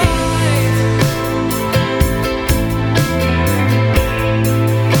crucified.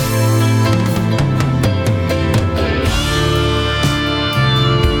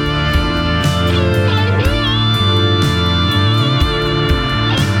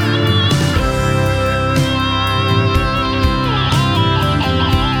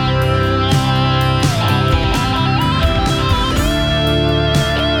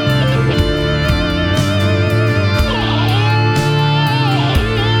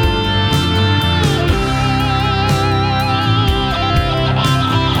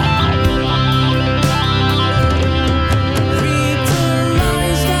 Read the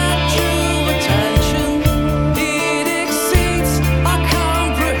lines that drew attention. It exceeds our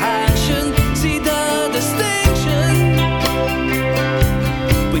comprehension. See the distinction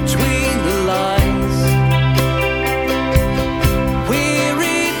between the lines. We're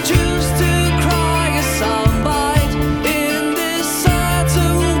reduced to cry a soundbite. In this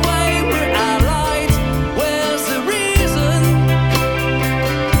certain way we're allied. Where's the reason?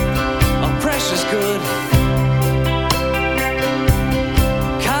 Our precious good.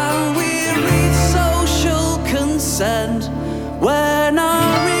 Can we reach social consent when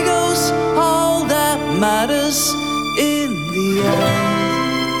our ego's all that matters in the end?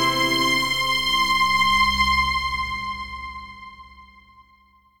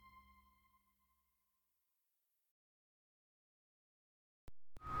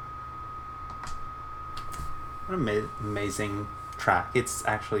 What an amazing track. It's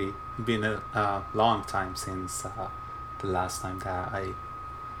actually been a long time since the last time that I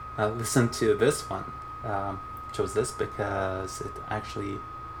listened to this one. Chose this because it actually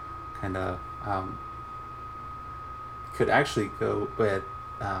kind of could actually go with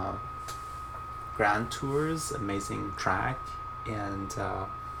Grand Tour's amazing track, and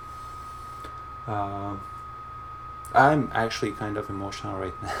I'm actually kind of emotional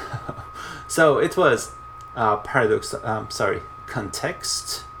right now. So it was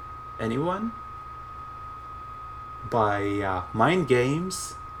Context, anyone? By Mind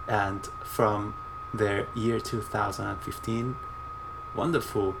Games, and from their year 2015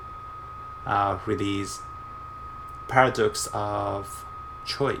 wonderful release, Paradox of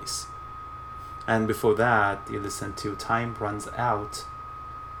Choice. And before that, you listened to Time Runs Out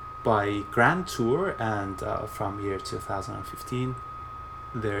by Grand Tour, and from year 2015,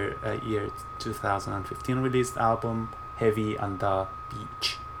 their year 2015 released album, Heavy on the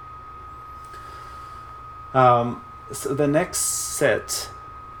Beach. So the next set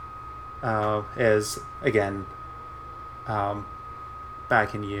is again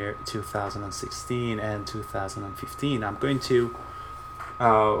back in year 2016 and 2015. I'm going to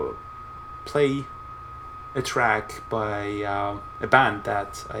play a track by a band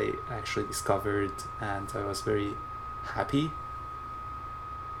that I actually discovered, and I was very happy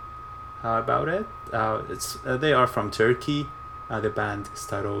about it. They are from Turkey. The band is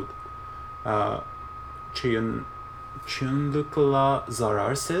titled Çoğunlukla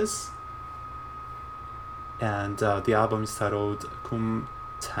Zararsız, and the album is titled Kum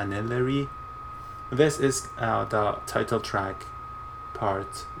Taneleri. This is the title track,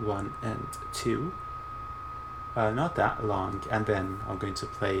 part 1 and 2. Not that long, and then I'm going to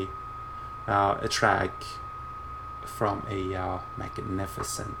play a track from a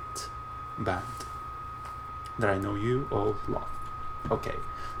magnificent band that I know you all love. Okay,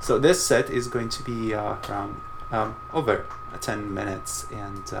 so this set is going to be around over 10 minutes,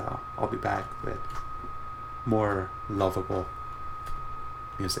 and I'll be back with more lovable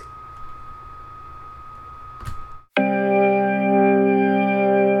music.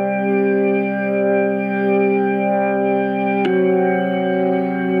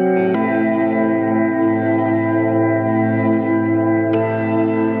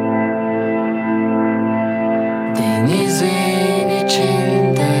 Denizin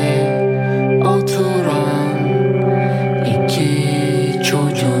içinde oturan iki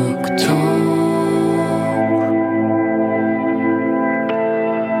çocuktuk.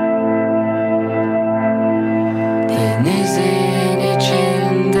 Denizin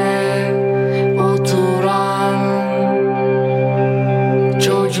içinde oturan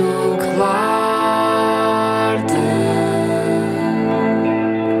çocuklardı.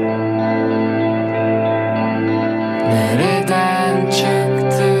 Nereden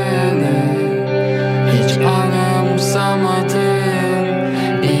çıktığını hiç anımsamadım.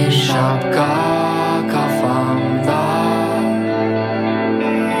 Bir şapka kafamda,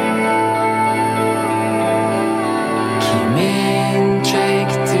 kimin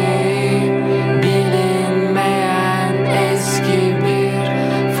çektiği bilinmeyen eski bir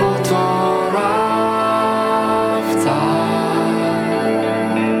fotoğrafta.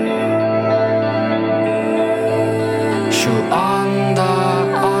 Şu anda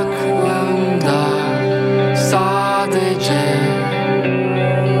aklımda sadece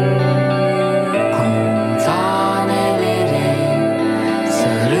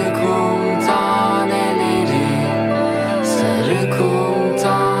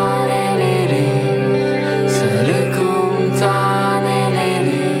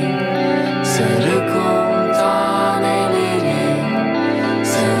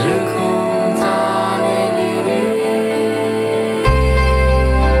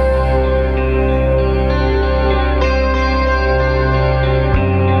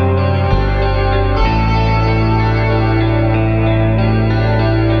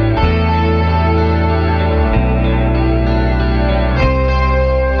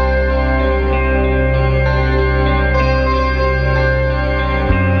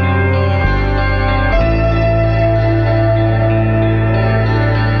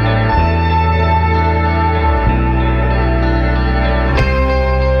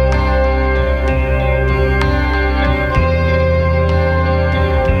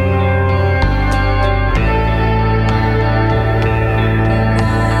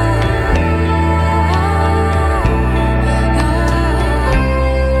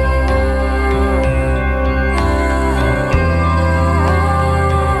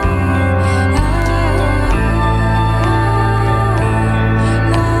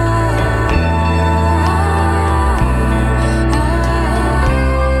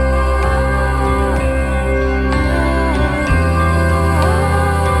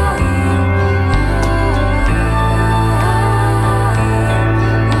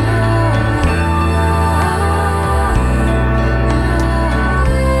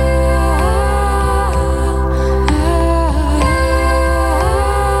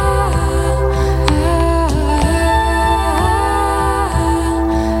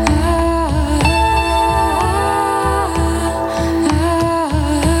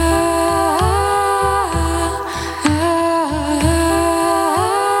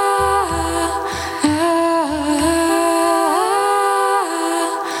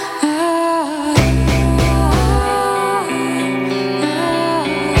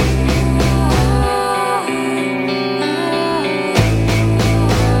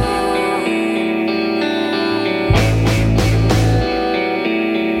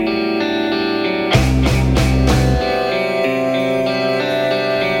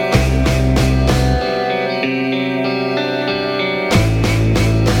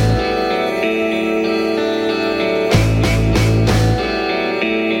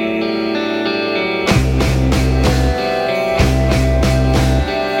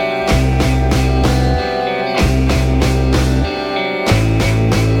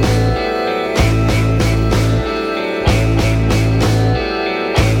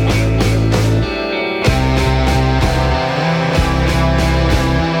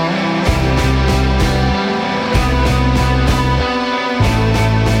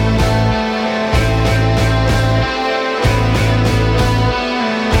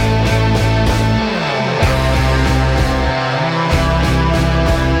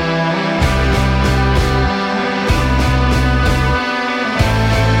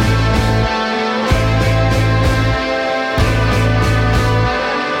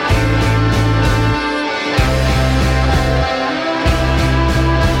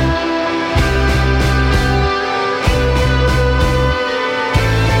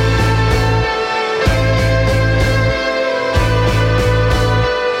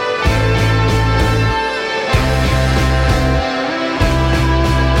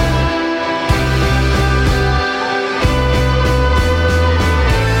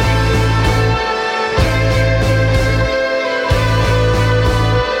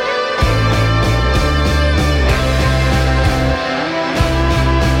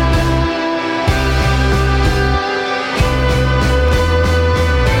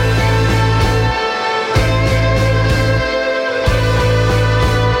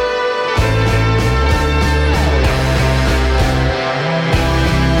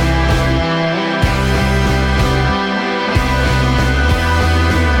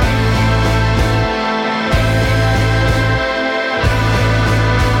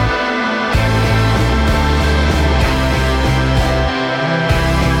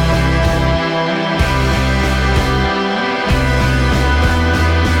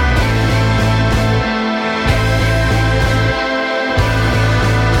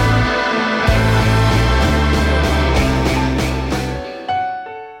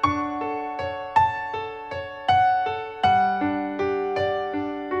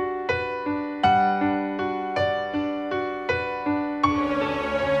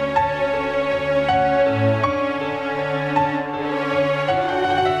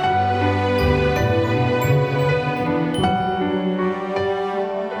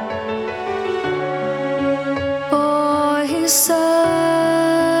his son.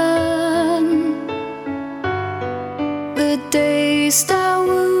 The day star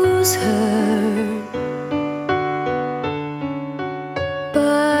woos her,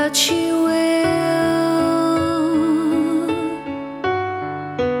 but she will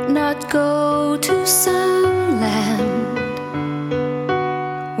not go to some land,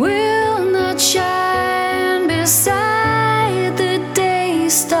 will not shine beside the day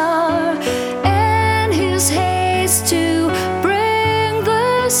star and his haste to bring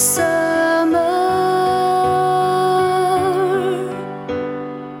the summer.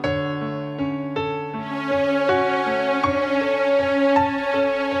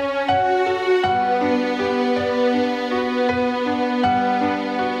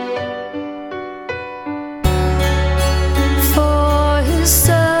 For his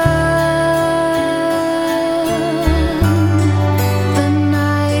son, the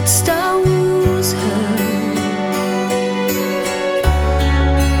night star woos her,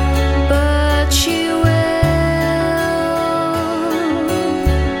 but she will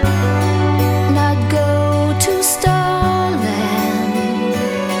not go to starland,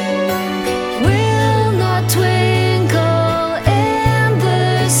 will not twinkle in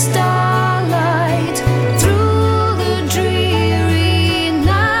the starlight through the dreary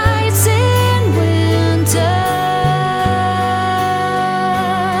nights in winter,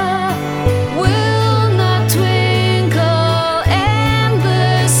 will not twinkle in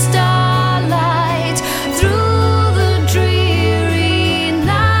the starlight through the dreary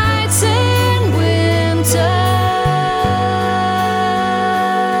nights in winter.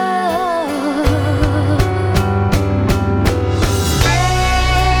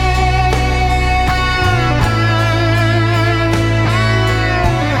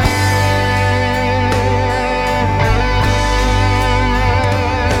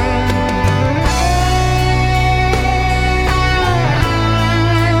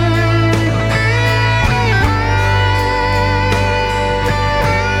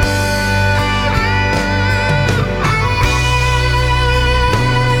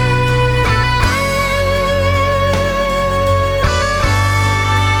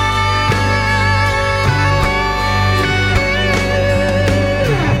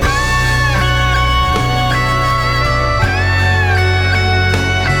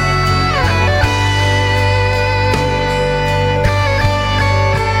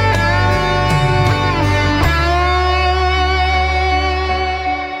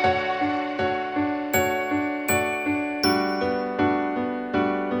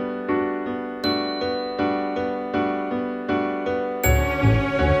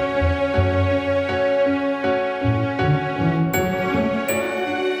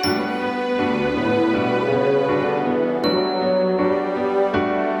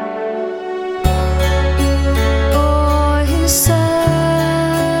 For his son,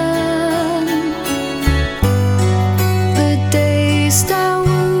 the day star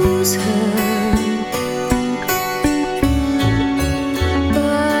woos her,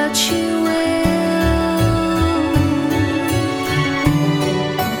 but she will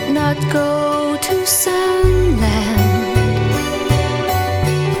not go to some land,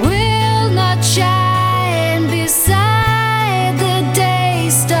 will not shine beside the day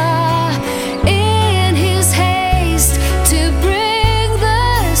star in his haste to bring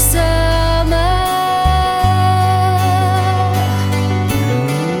the summer.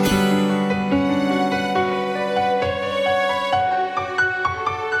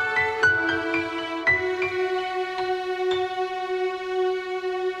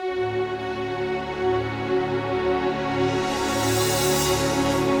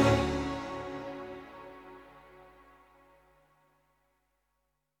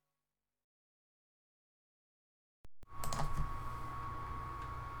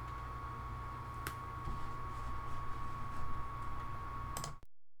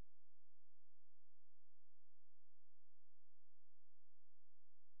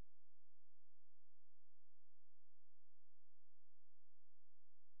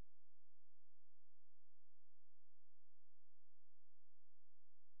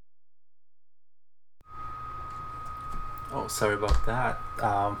 Oh, sorry about that.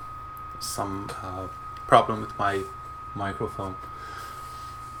 Some problem with my microphone.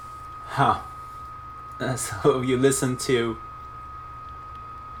 So you listen to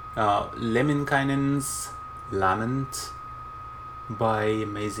Lemminkainen's Lament by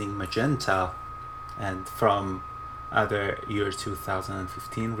Amazing Magenta, and from other year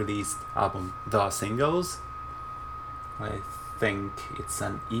 2015 released album The Singles. I think it's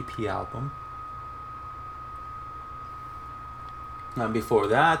an EP album. And before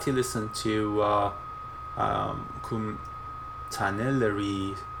that, you listened to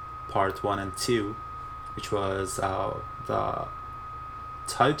Tanneleri Part 1 and 2, which was the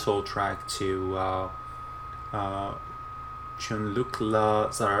title track to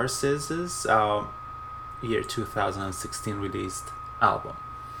Çoğunlukla Zararsız's year 2016 released album.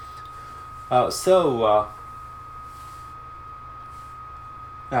 I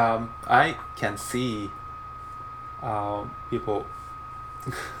can see people,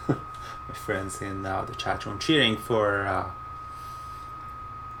 my friends in the chat room, cheering for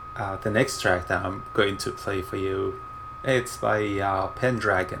the next track that I'm going to play for you. It's by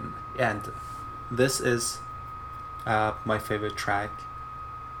Pendragon, and this is my favorite track.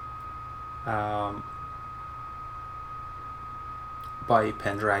 By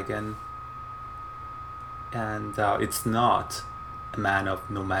Pendragon, and it's not a man of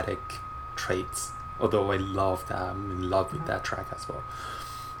nomadic traits, although I love that. I'm in love with that track as well.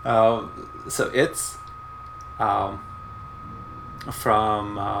 So it's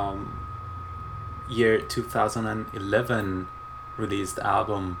from year 2011 released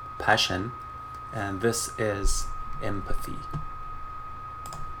album Passion, and this is Empathy.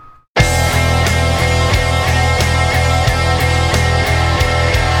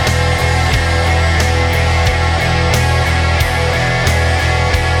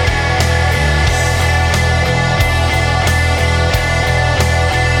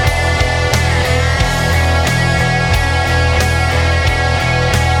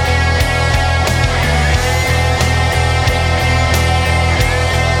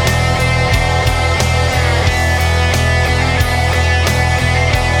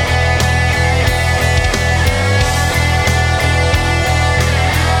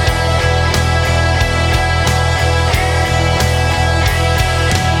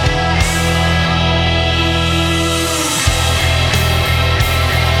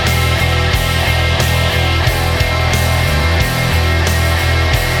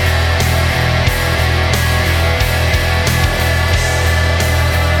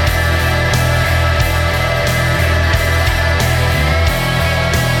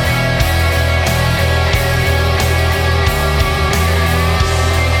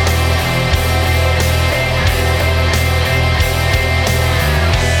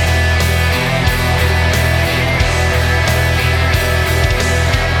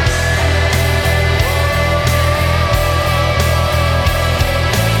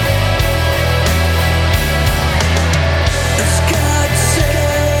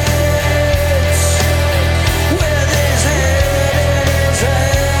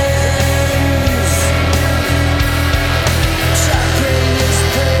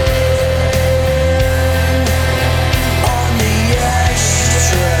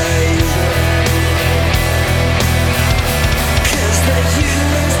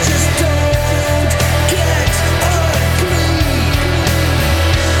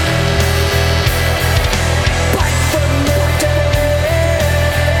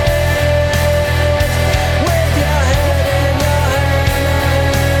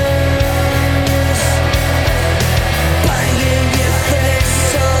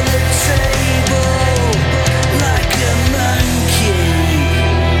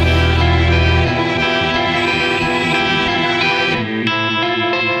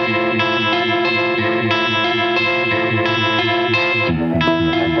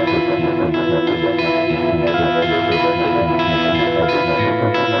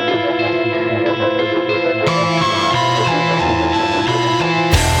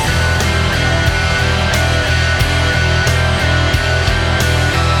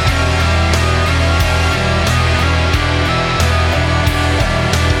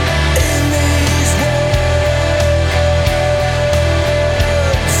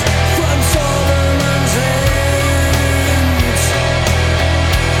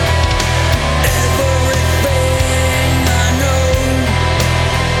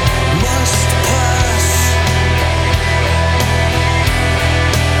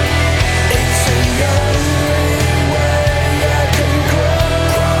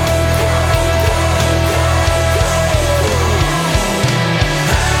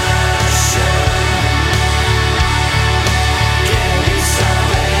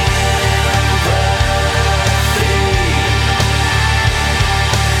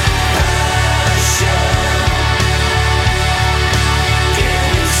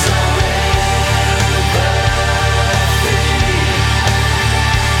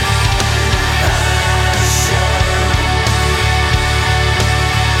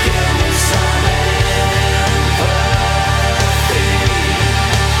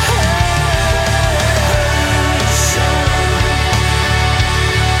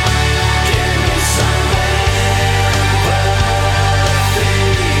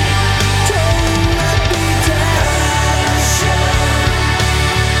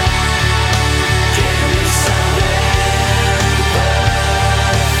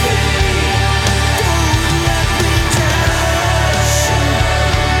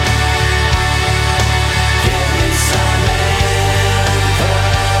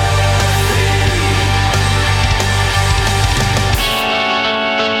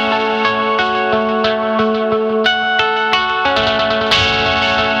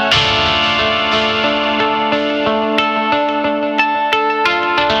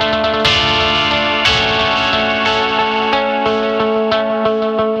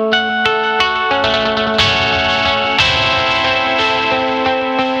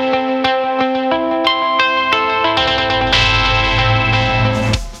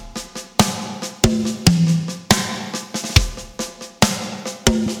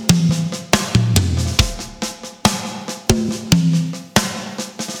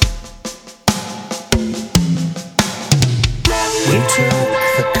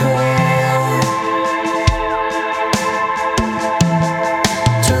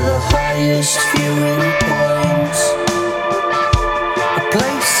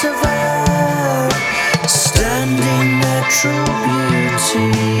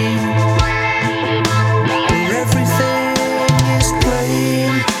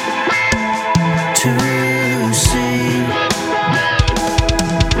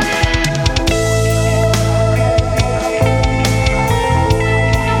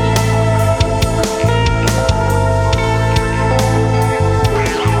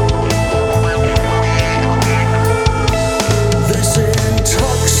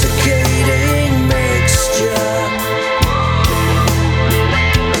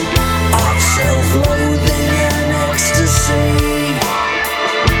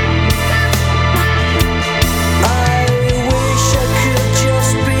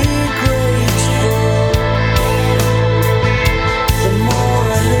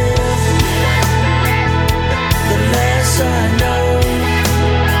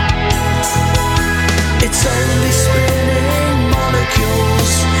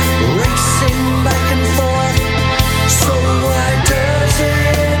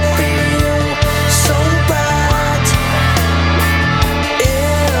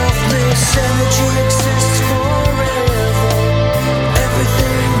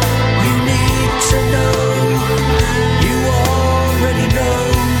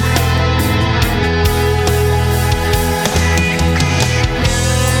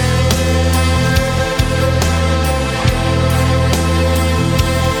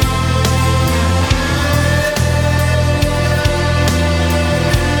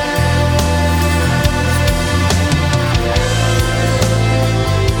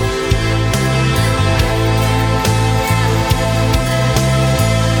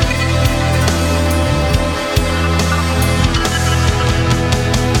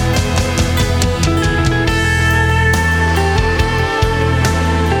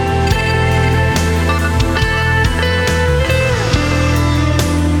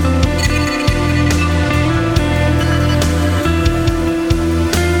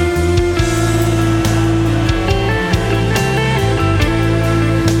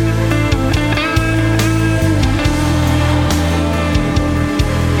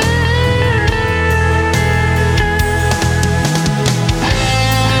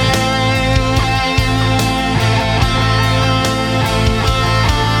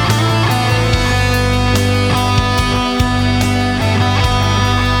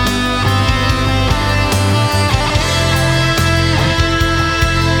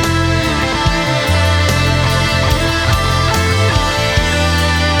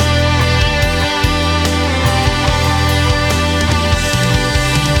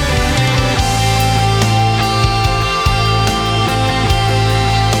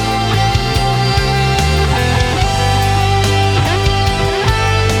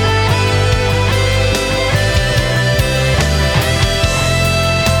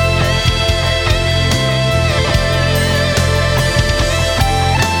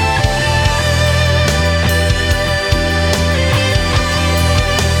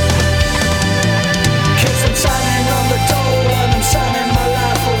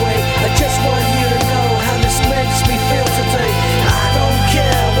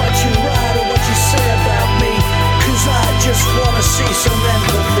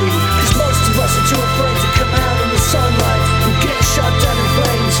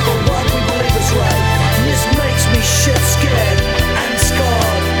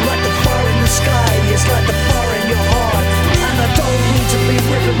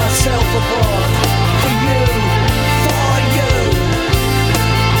 myself apart for you, for you.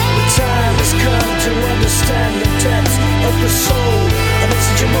 The time has come to understand the depth of the soul, a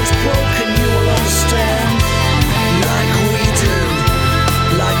message of most broken you will understand.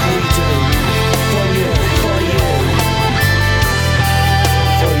 Like we do, for you, for you,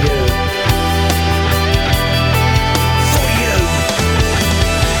 for you, for you.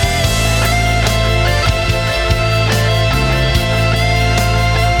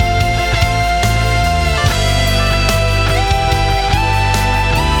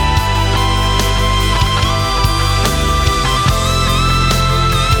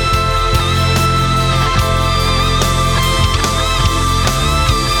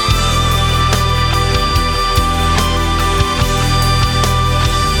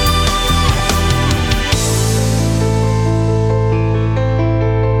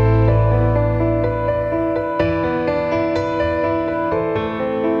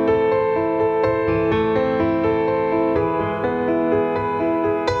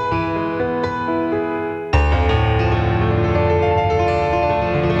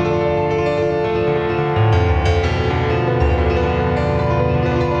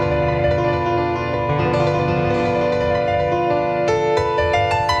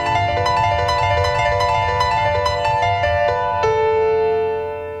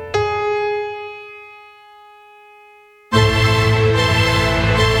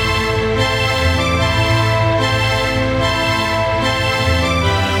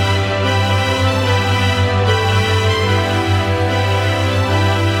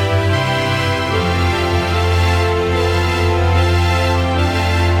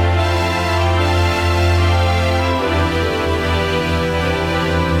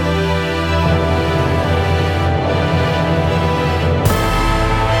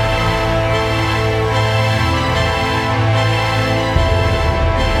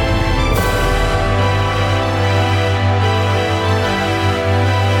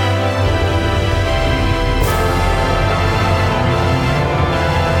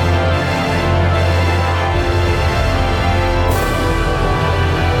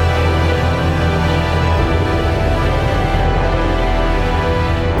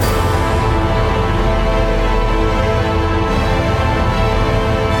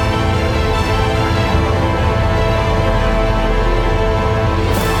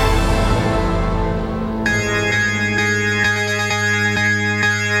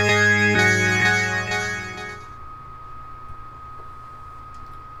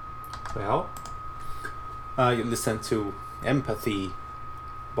 You listen to Empathy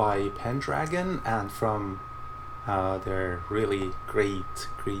by Pendragon, and from their really great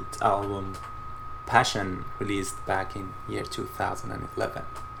album Passion, released back in year 2011.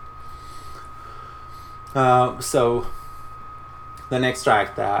 So the next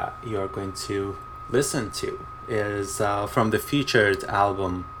track that you're going to listen to is from the featured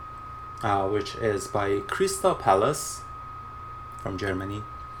album, which is by Crystal Palace from Germany,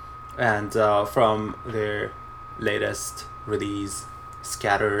 and from their latest release,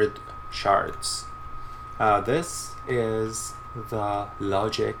 Scattered Shards. This is The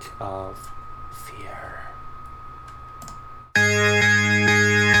Logic of Fear.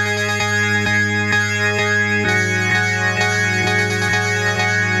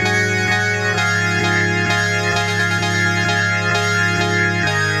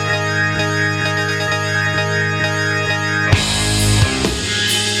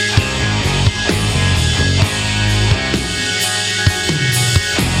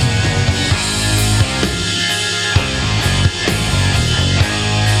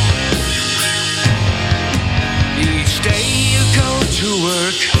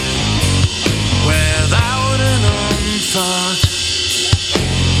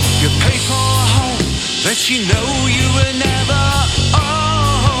 That you know you were never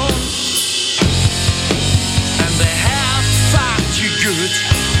own, and they have fucked you good,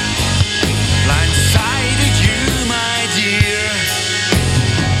 blindsided you, my dear.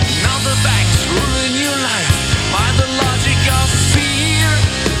 Now the banks ruin your life by the logic of fear,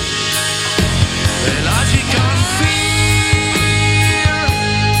 the logic of fear.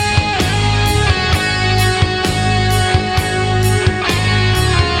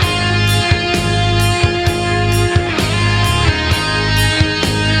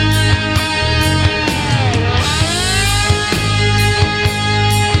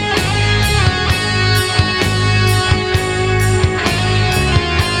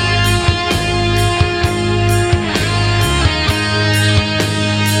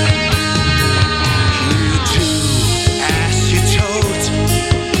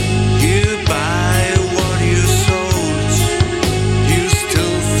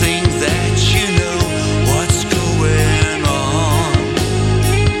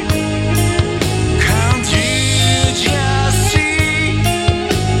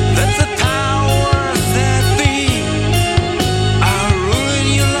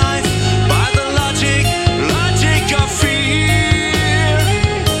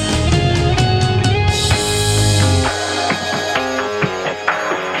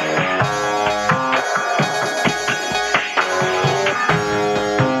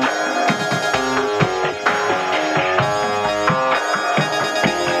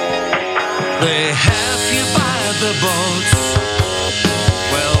 boats.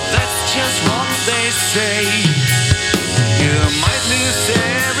 Well, that's just what they say. You might lose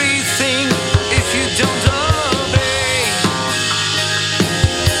everything if you don't obey.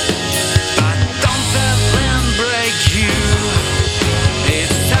 But don't let them break you.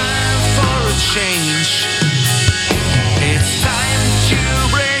 It's time for a change. It's time to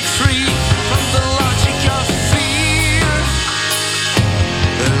break free from the logic of fear.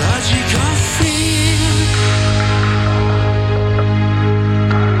 The logic of fear.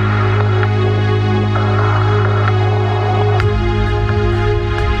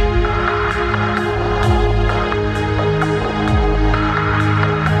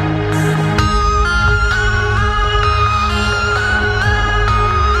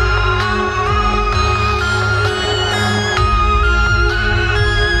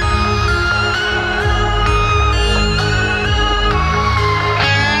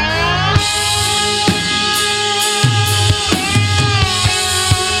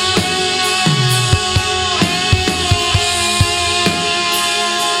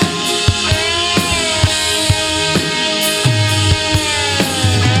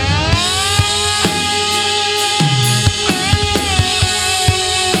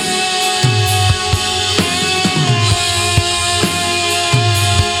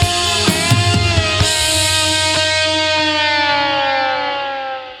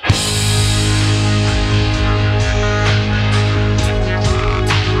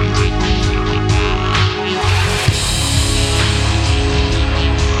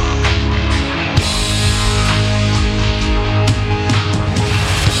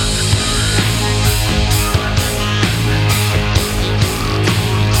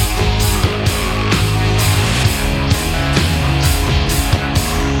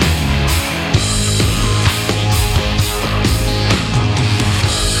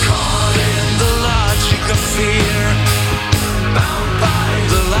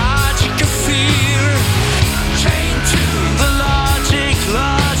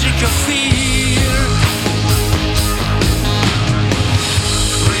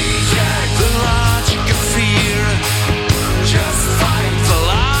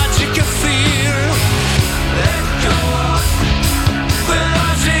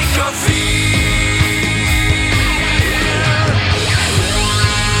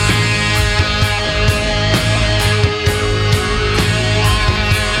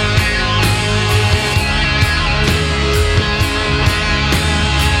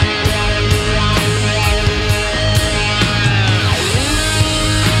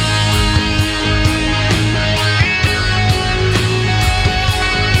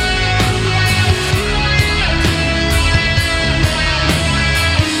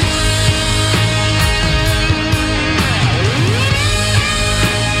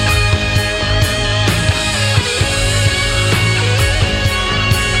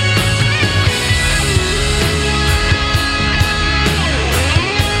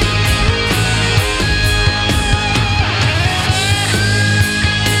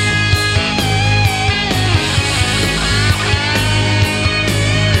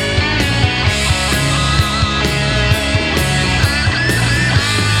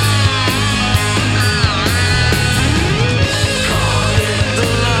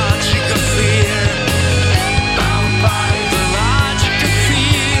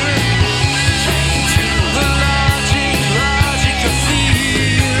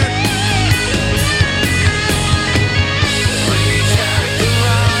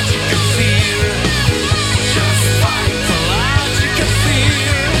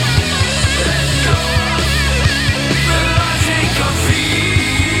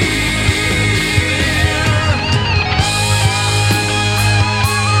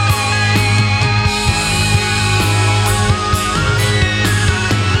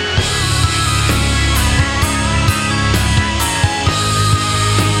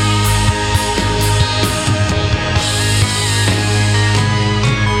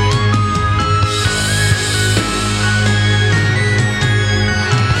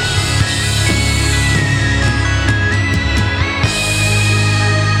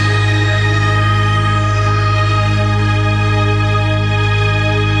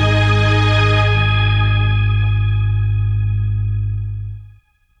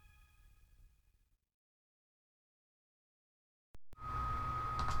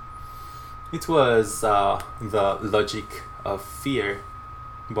 It was The Logic of Fear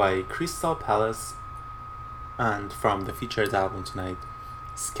by Crystal Palace, and from the featured album tonight,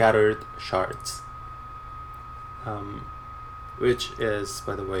 Scattered Shards, which is,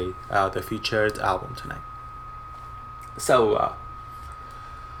 by the way, the featured album tonight. So,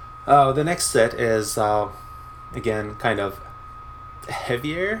 the next set is again, kind of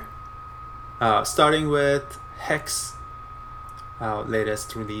heavier. Starting with Hex,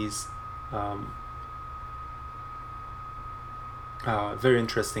 latest release. Very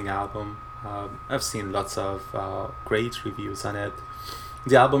interesting album. I've seen lots of great reviews on it.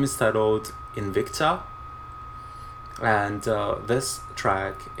 The album is titled Invicta, and this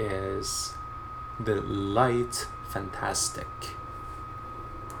track is The Light Fantastic.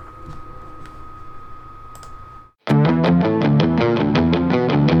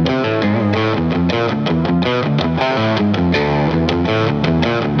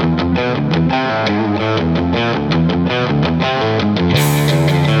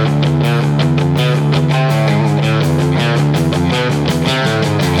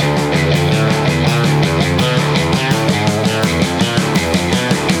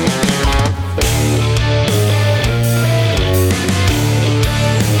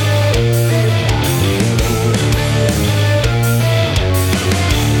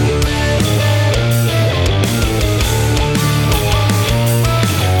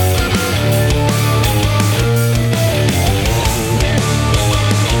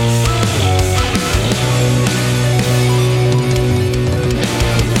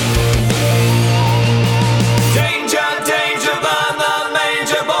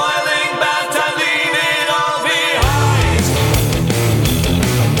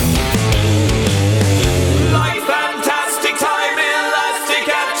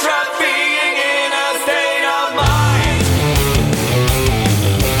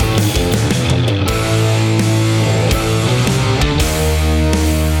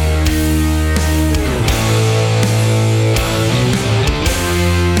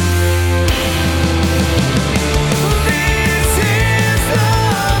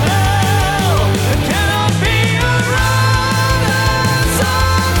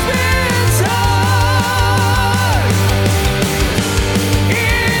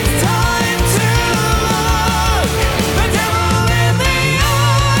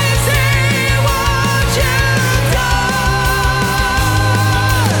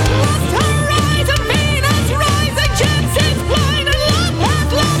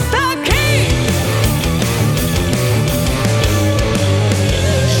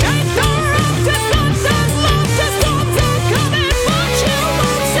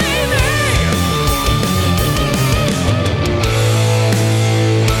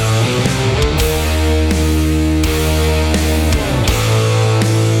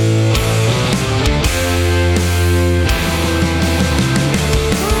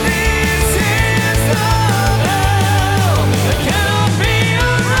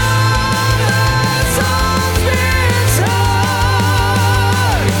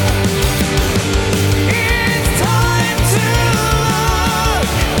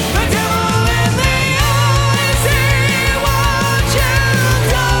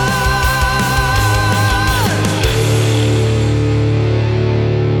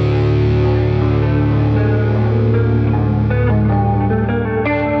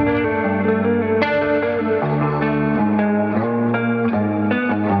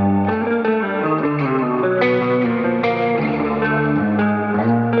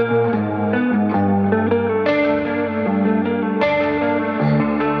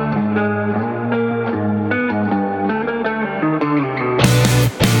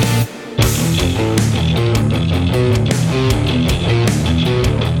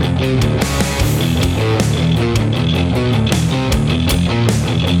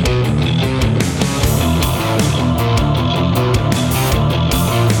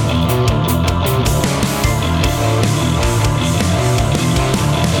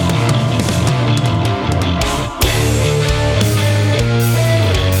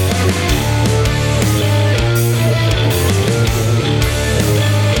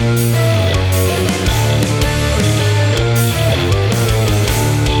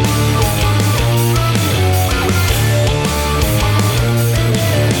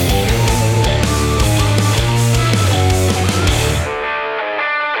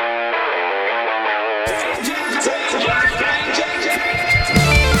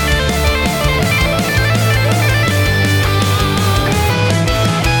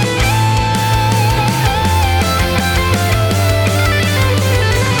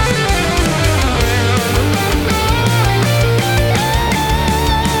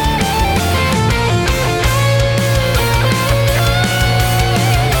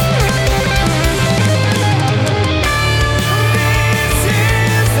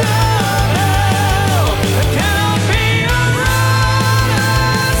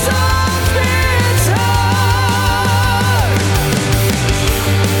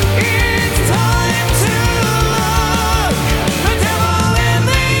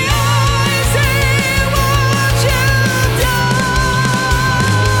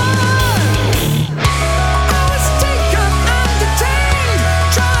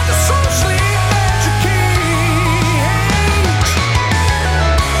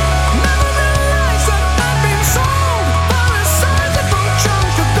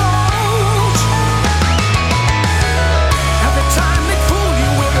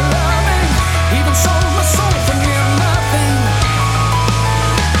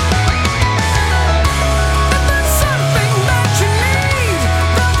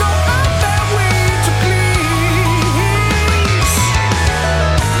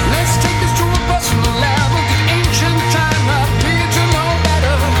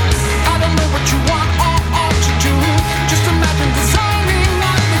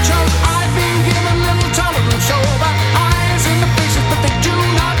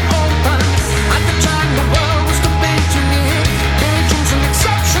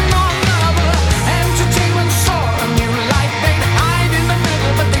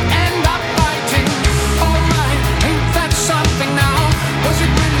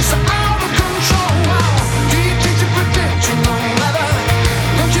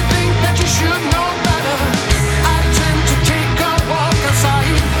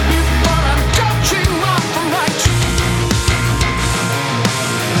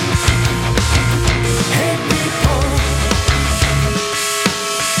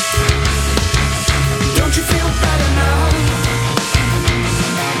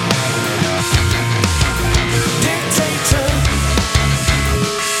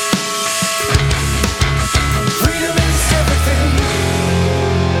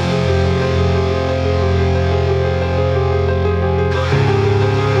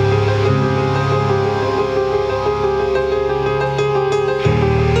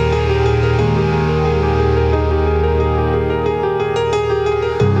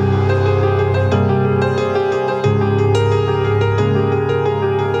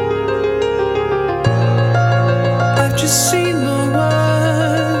 just seen the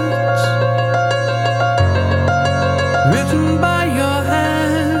words written by your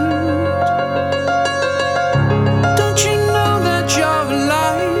hand? Don't you know that you're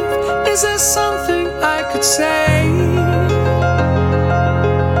alive? Is there something I could say?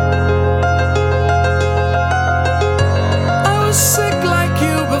 I was sick like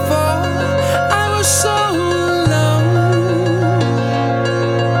you before. I was so alone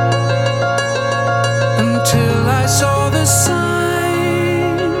until I saw the sign.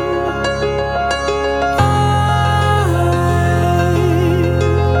 I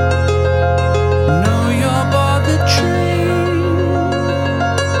know you're aboard the train.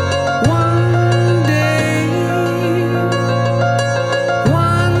 One day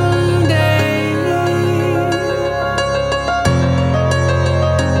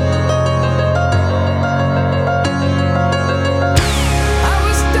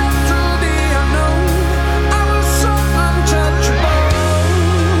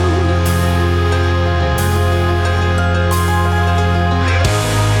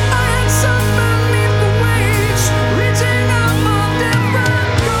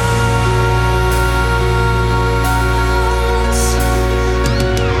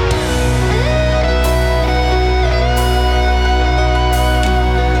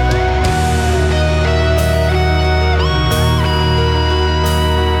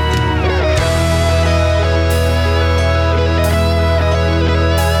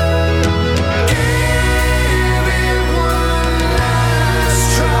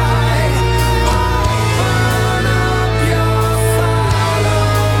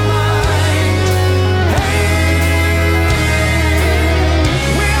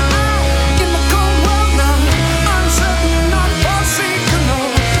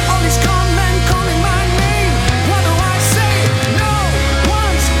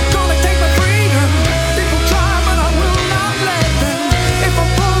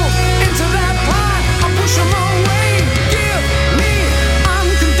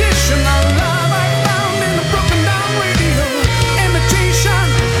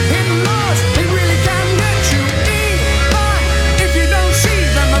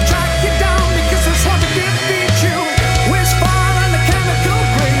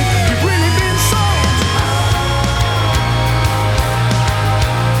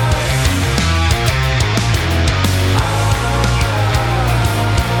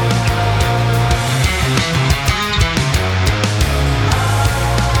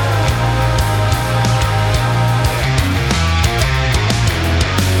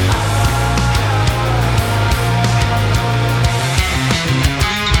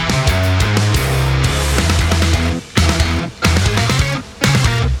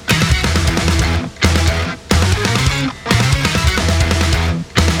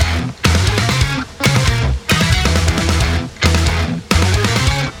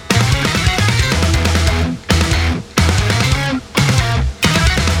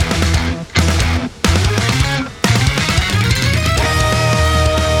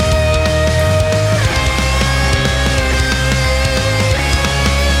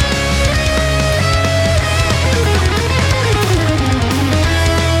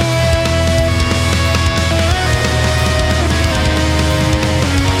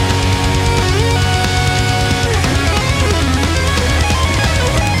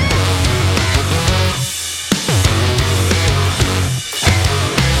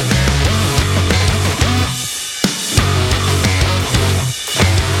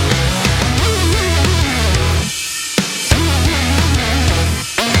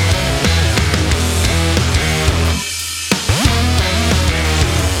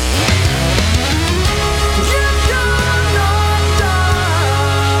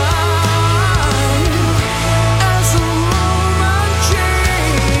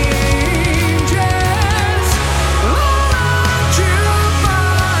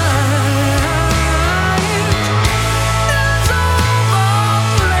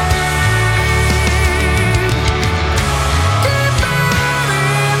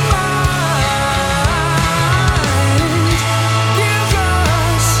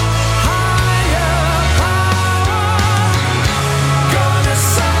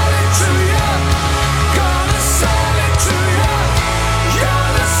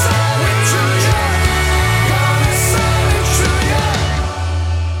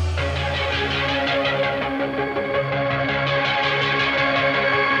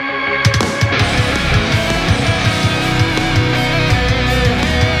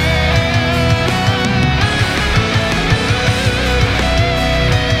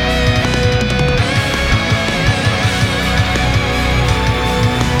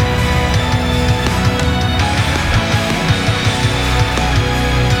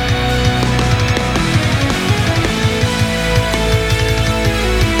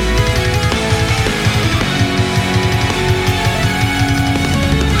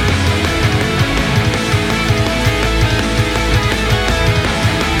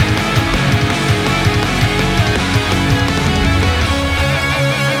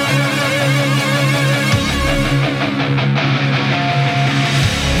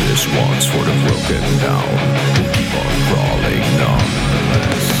this one's for the broken down, who keep on crawling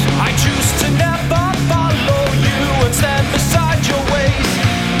nonetheless. I choose to never follow you and stand beside your ways.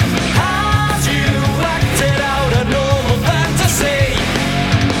 As you acted out a normal fantasy,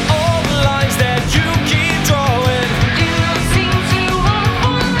 all the lines that you keep drawing, you seem to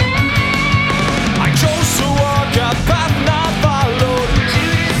want me. I chose to walk a path not followed, to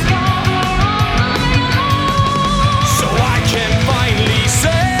discover on my own, so I can finally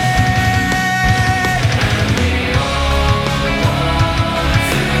say,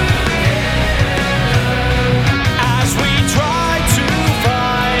 as we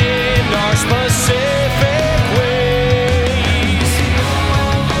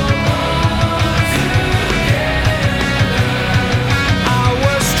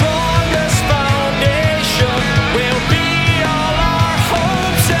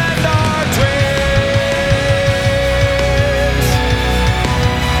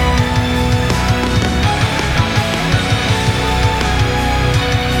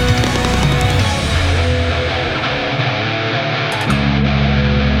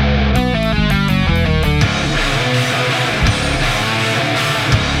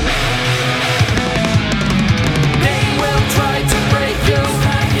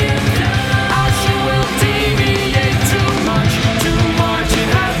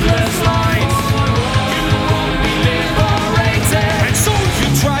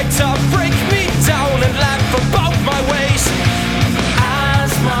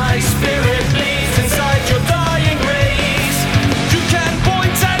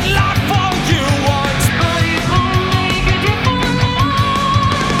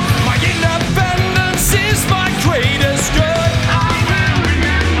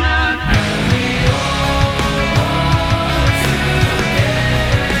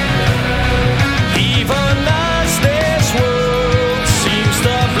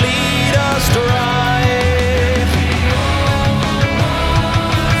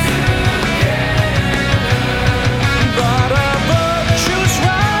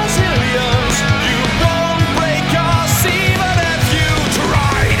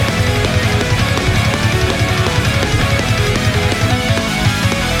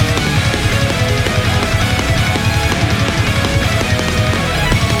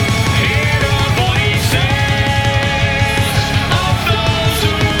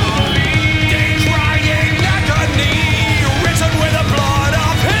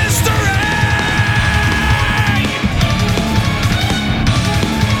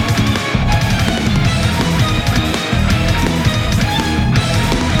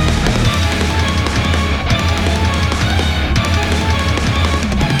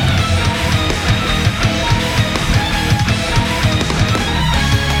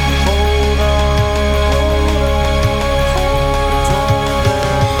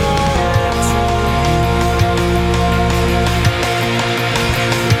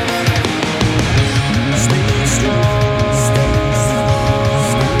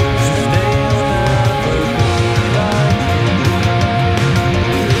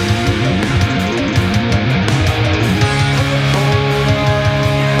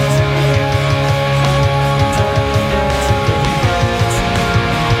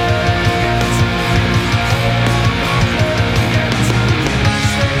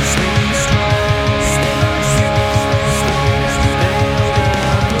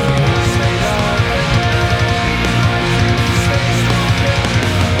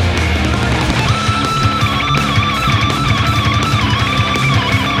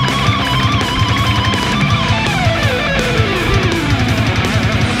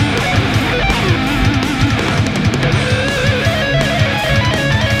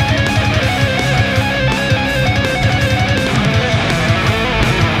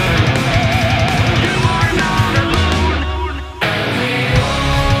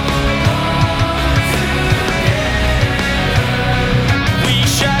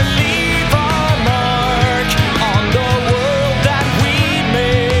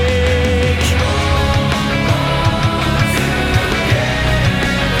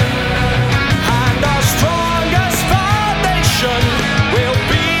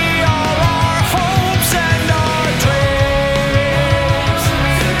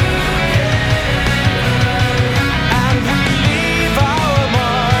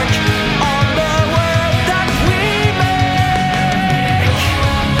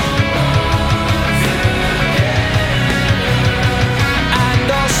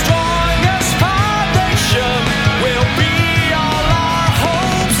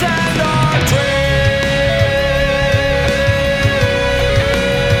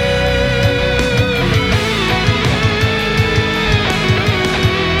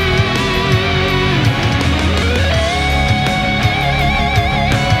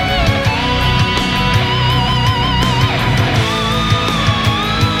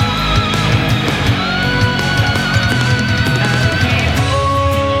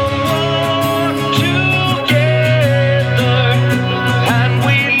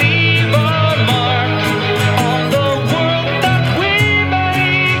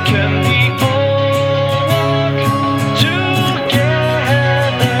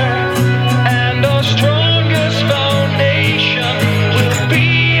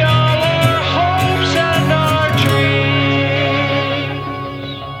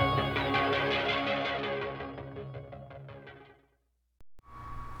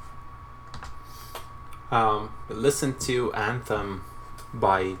Listen to Anthem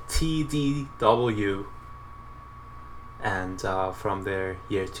by TDW, and from their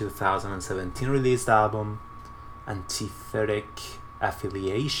year 2017 released album Antithetic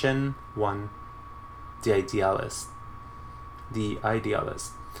Affiliation 1, The Idealist.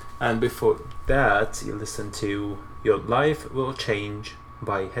 And before that you listen to Your Life Will Change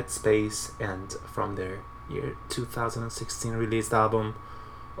by Headspace, and from their year 2016 released album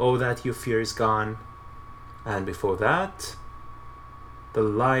All That You Fear Is Gone. And before that, The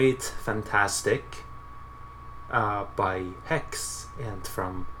Light Fantastic by Hex, and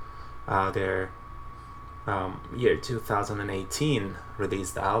from their year 2018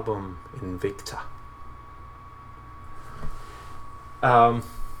 released album Invicta.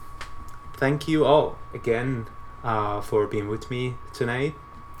 Thank you all again for being with me tonight.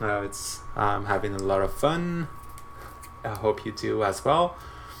 I'm having a lot of fun. I hope you do as well.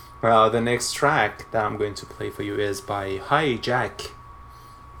 The next track that I'm going to play for you is by Hijack.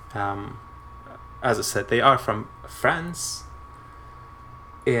 As I said, they are from France,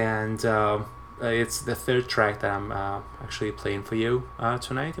 and it's the third track that I'm actually playing for you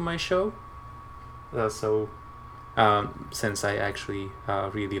tonight in my show. Since I actually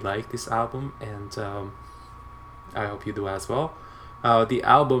really like this album, and I hope you do as well. The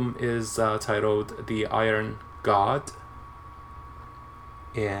album is titled The Iron God,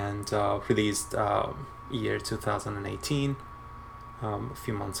 and released year 2018, a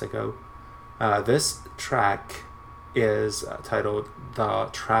few months ago. This track is titled The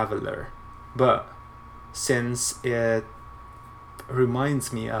Traveler, but since it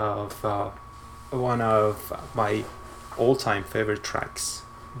reminds me of one of my all-time favorite tracks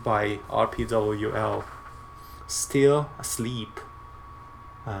by RPWL, Still Asleep,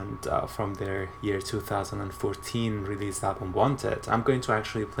 and from their year 2014 released album Wanted, I'm going to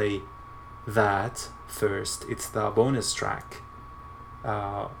actually play that first. It's the bonus track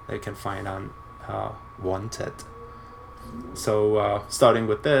you can find on Wanted. So starting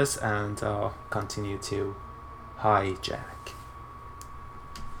with this, and continue to Hijack.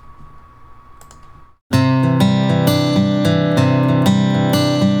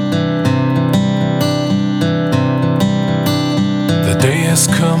 Has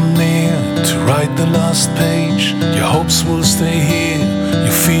come near to write the last page. Your hopes will stay here,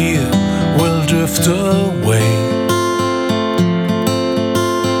 your fear will drift away.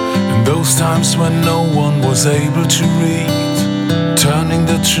 In those times when no one was able to read, turning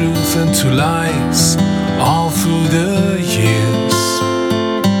the truth into lies all through the years.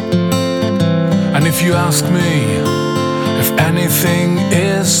 And if you ask me if anything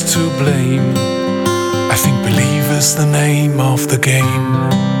is to blame, I think believe is the name of the game.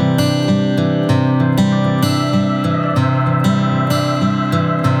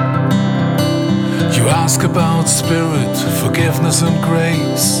 You ask about spirit, forgiveness and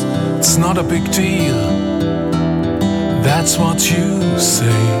grace. It's not a big deal, that's what you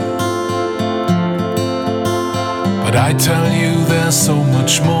say. But I tell you there's so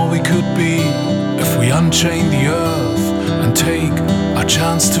much more we could be if we unchain the earth and take our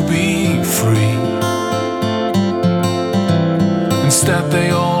chance to be free. Instead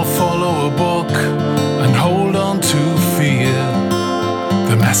they all follow a book and hold on to fear.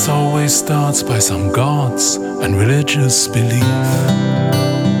 The mess always starts by some gods and religious belief.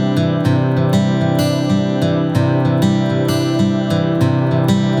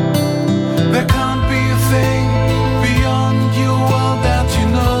 There can't be a thing beyond your world that you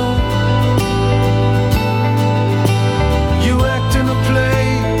know. You act in a play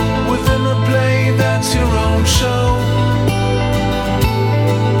within a play that's your own show.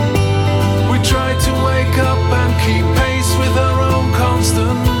 Wake up and keep pace with our own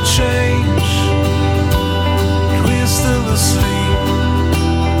constant change. But we're still asleep,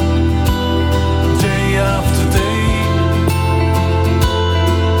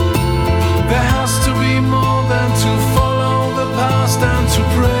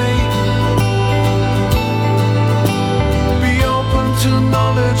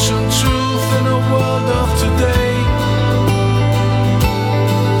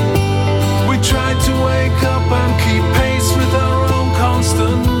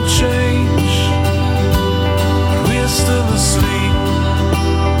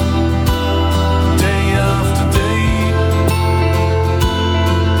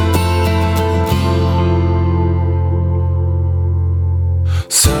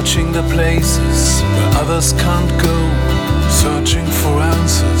 searching the places where others can't go, searching for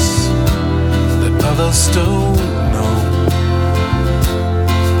answers that others don't know.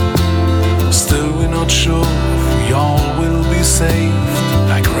 Still we're not sure if we all will be saved,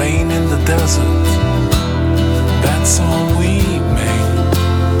 like rain in the desert. That's all we made.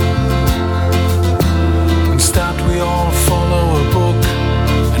 Instead we all follow a book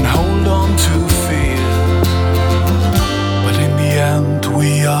and hold on to fear. But in the end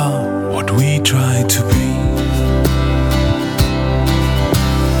we are what we try to be.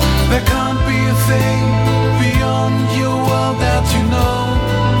 There can't be a thing beyond your world that you know.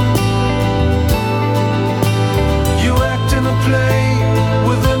 You act in a play,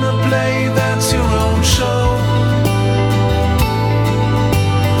 within a play, that's your own show.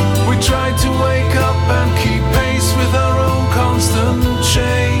 We try to wake up and keep pace with our own constant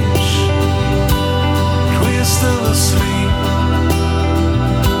change, but we're still asleep,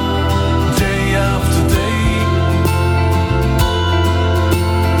 day after day.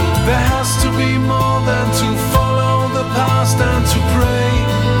 There has to be more than to follow the past and to pray.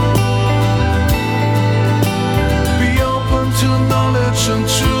 Be open to knowledge and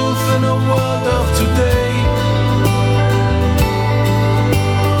truth in a world of today.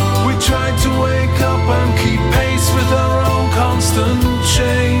 We try to wake up and keep pace with our own constant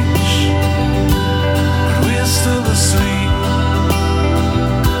change, but we're still asleep,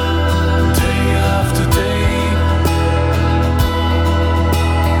 day after day.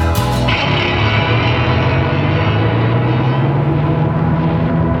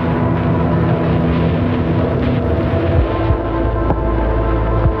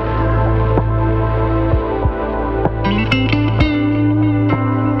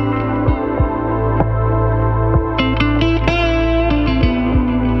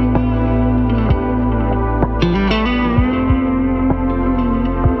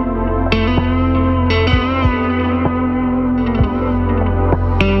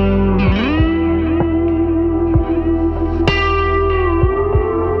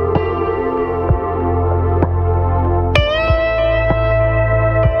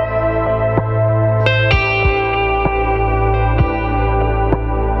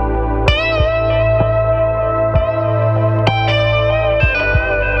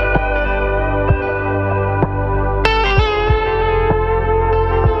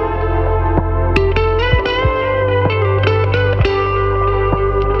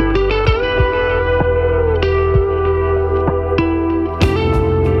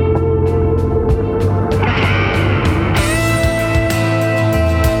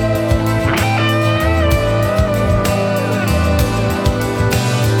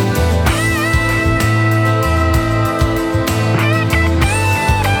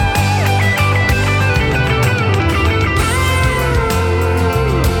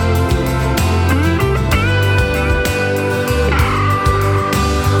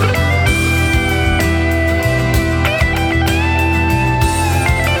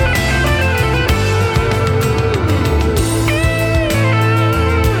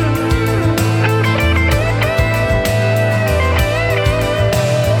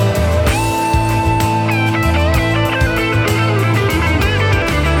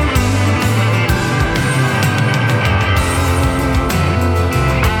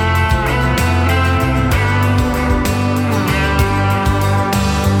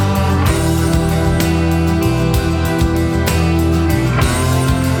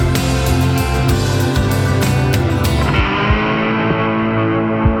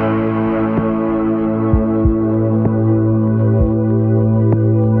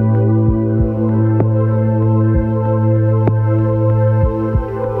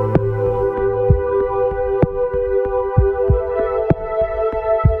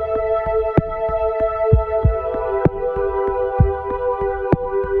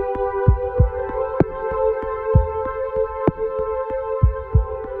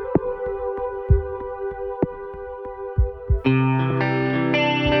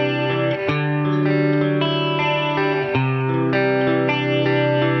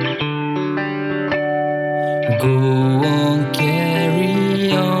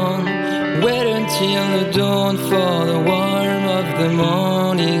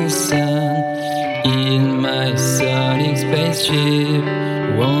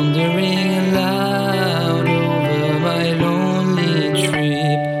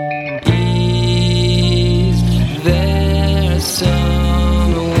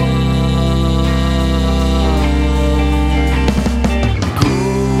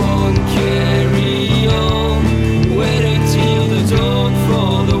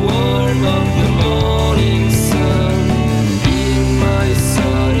 For the warmth of the morning sun in my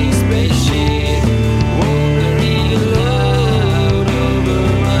soul.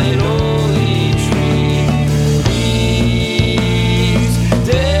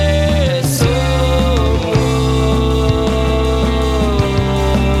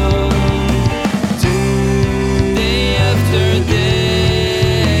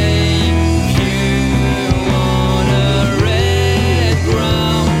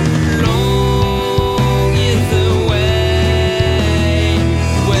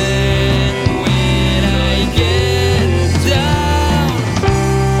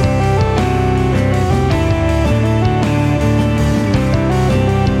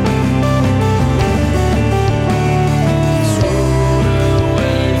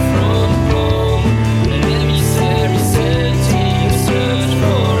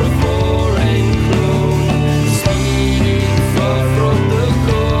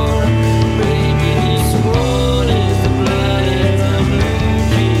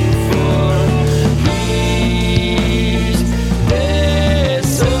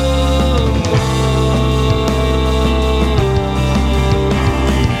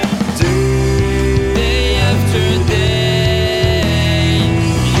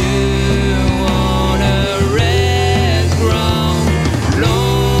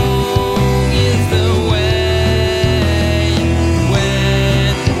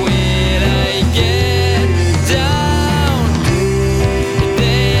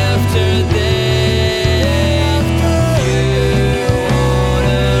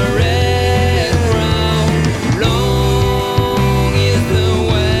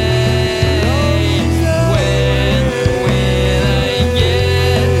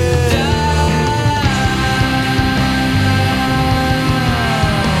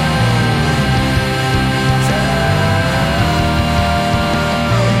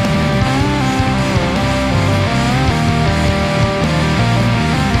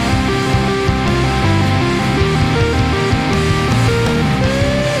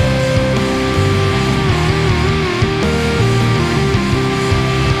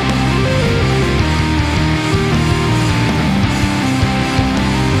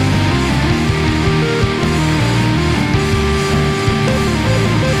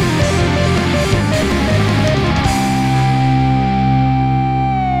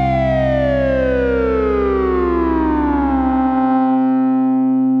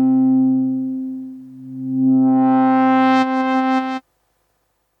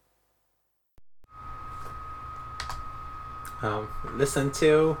 listened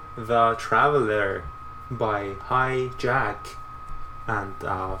to The Traveler by Hijack, and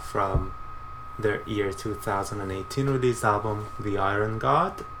from their year 2018 released album The Iron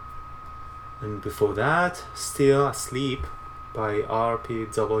God. And before that, Still Asleep by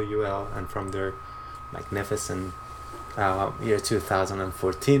RPWL, and from their magnificent year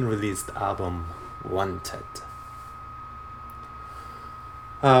 2014 released album Wanted.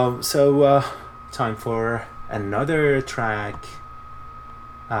 Time for another track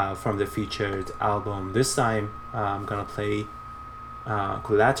from the featured album. This time I'm gonna play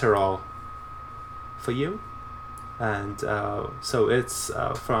Collateral for you, and so it's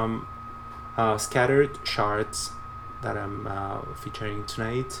from Scattered Shards that I'm featuring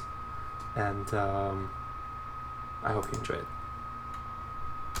tonight, and I hope you enjoy it.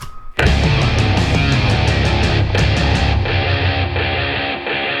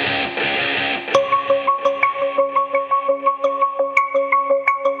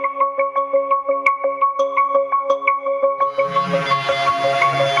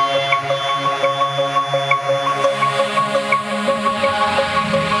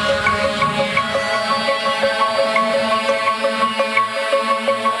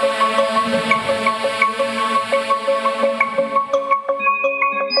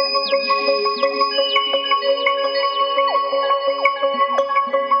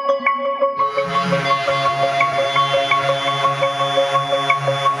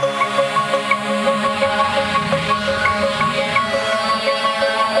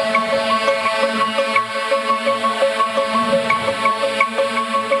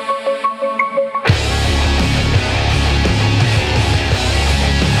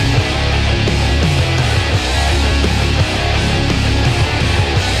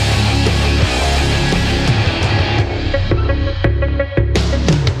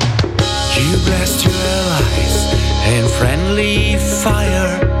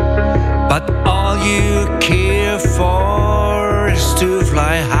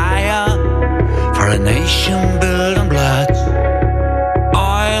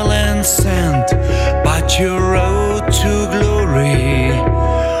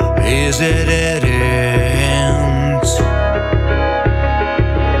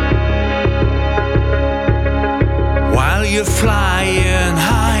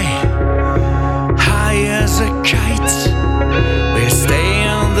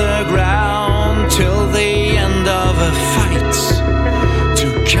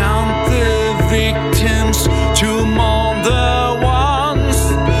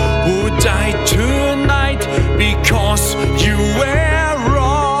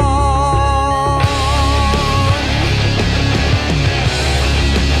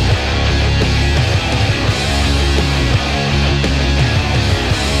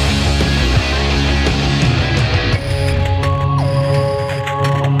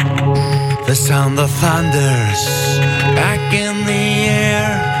 The sound of thunders back in the air.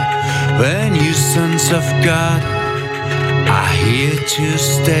 When you sons of God are here to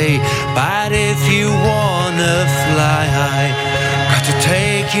stay. But if you wanna fly high, got to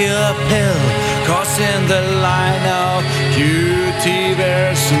take your pill. 'Cause in the line of duty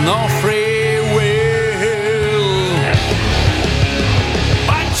there's no free will.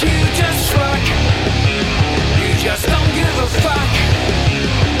 But you just rock, you just don't give a fuck.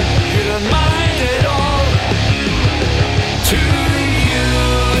 You don't mind at all. To you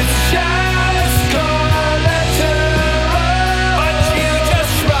it's just collateral. But you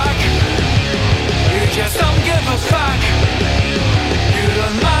just rock, you just don't give a fuck. You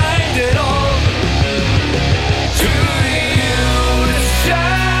don't mind at all. To you it's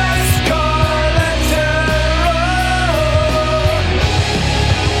just collateral.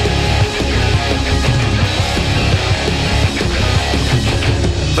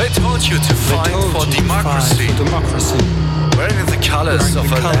 They told you to fight for democracy, wearing the colors of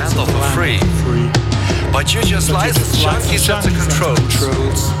a land of the free. But you just licensed junkies at the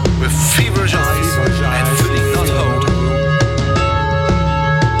controls, with feverish eyes and feeling not home.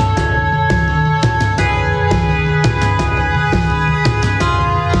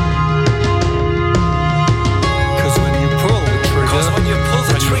 Cause when you pull the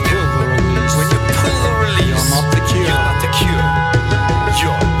trigger, when you pull the release, you're not the cure.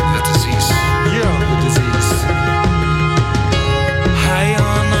 You're the disease. High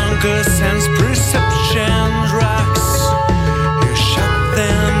on Uncle Sam's perception drugs, you shut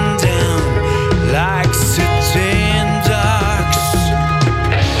them down like sitting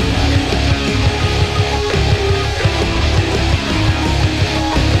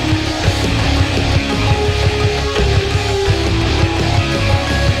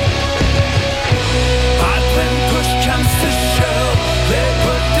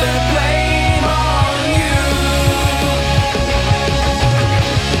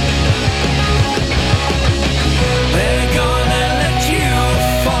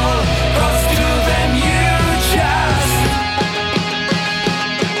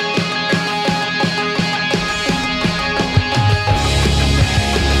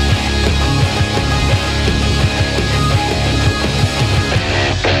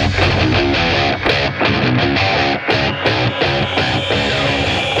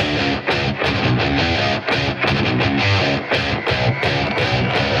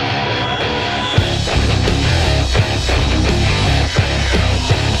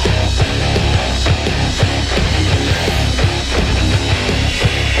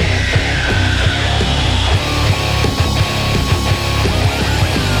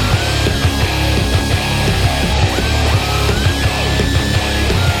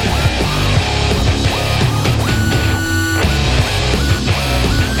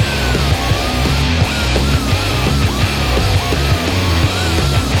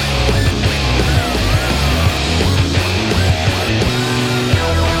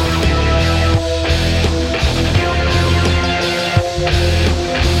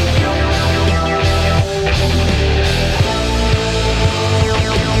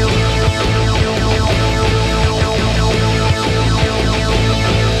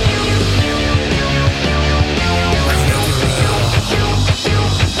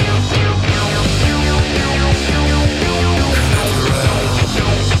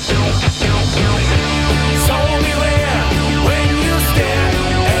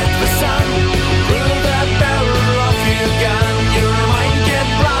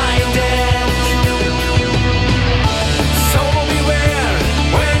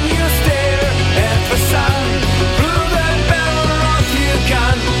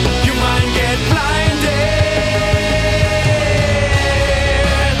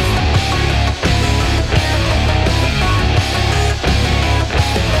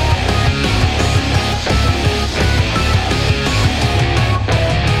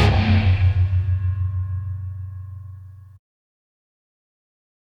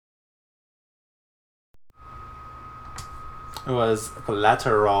It was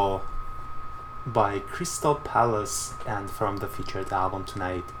Collateral by Crystal Palace, and from the featured album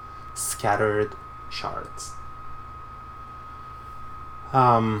tonight, Scattered Shards.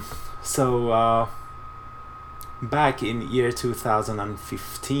 So back in year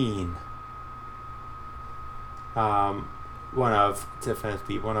 2015,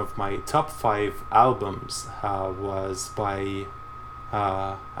 definitely one of my top 5 albums was by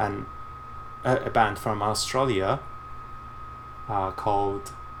a band from Australia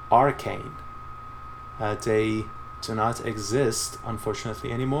called Arcane. They do not exist,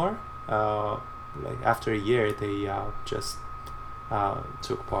 unfortunately, anymore. After a year, they just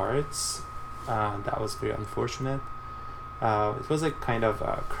took parts. That was very unfortunate. It was a kind of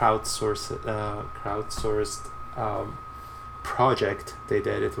a crowdsourced project they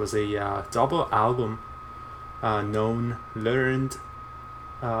did. It was a double album, known, learned,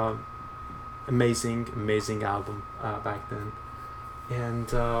 amazing album back then,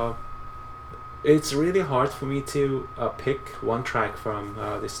 and it's really hard for me to pick one track from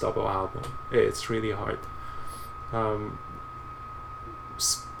this double album. It's really hard.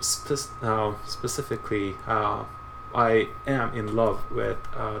 Specifically, I am in love with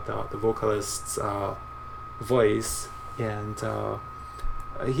the vocalist's voice, and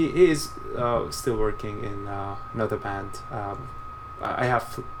he is still working in another band. I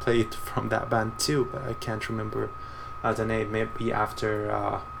have played from that band too, but I can't remember the name. Maybe after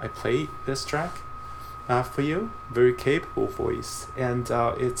I play this track for you. Very capable voice, and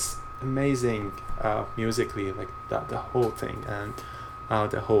it's amazing musically, like the whole thing, and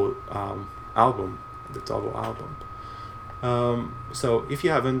the whole album, the double album. So if you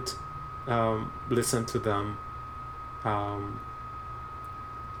haven't listened to them,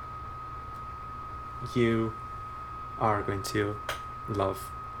 you are going to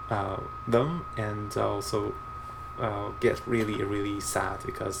love them, and also get really sad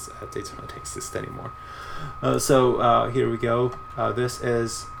because they do not exist anymore. So here we go. This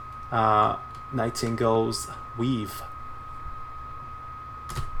is Nightingale's Weave.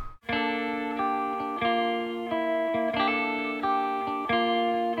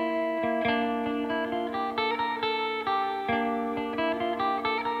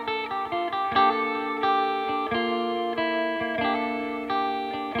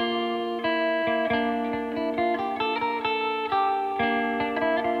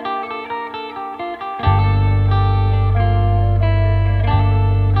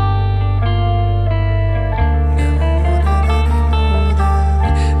 Never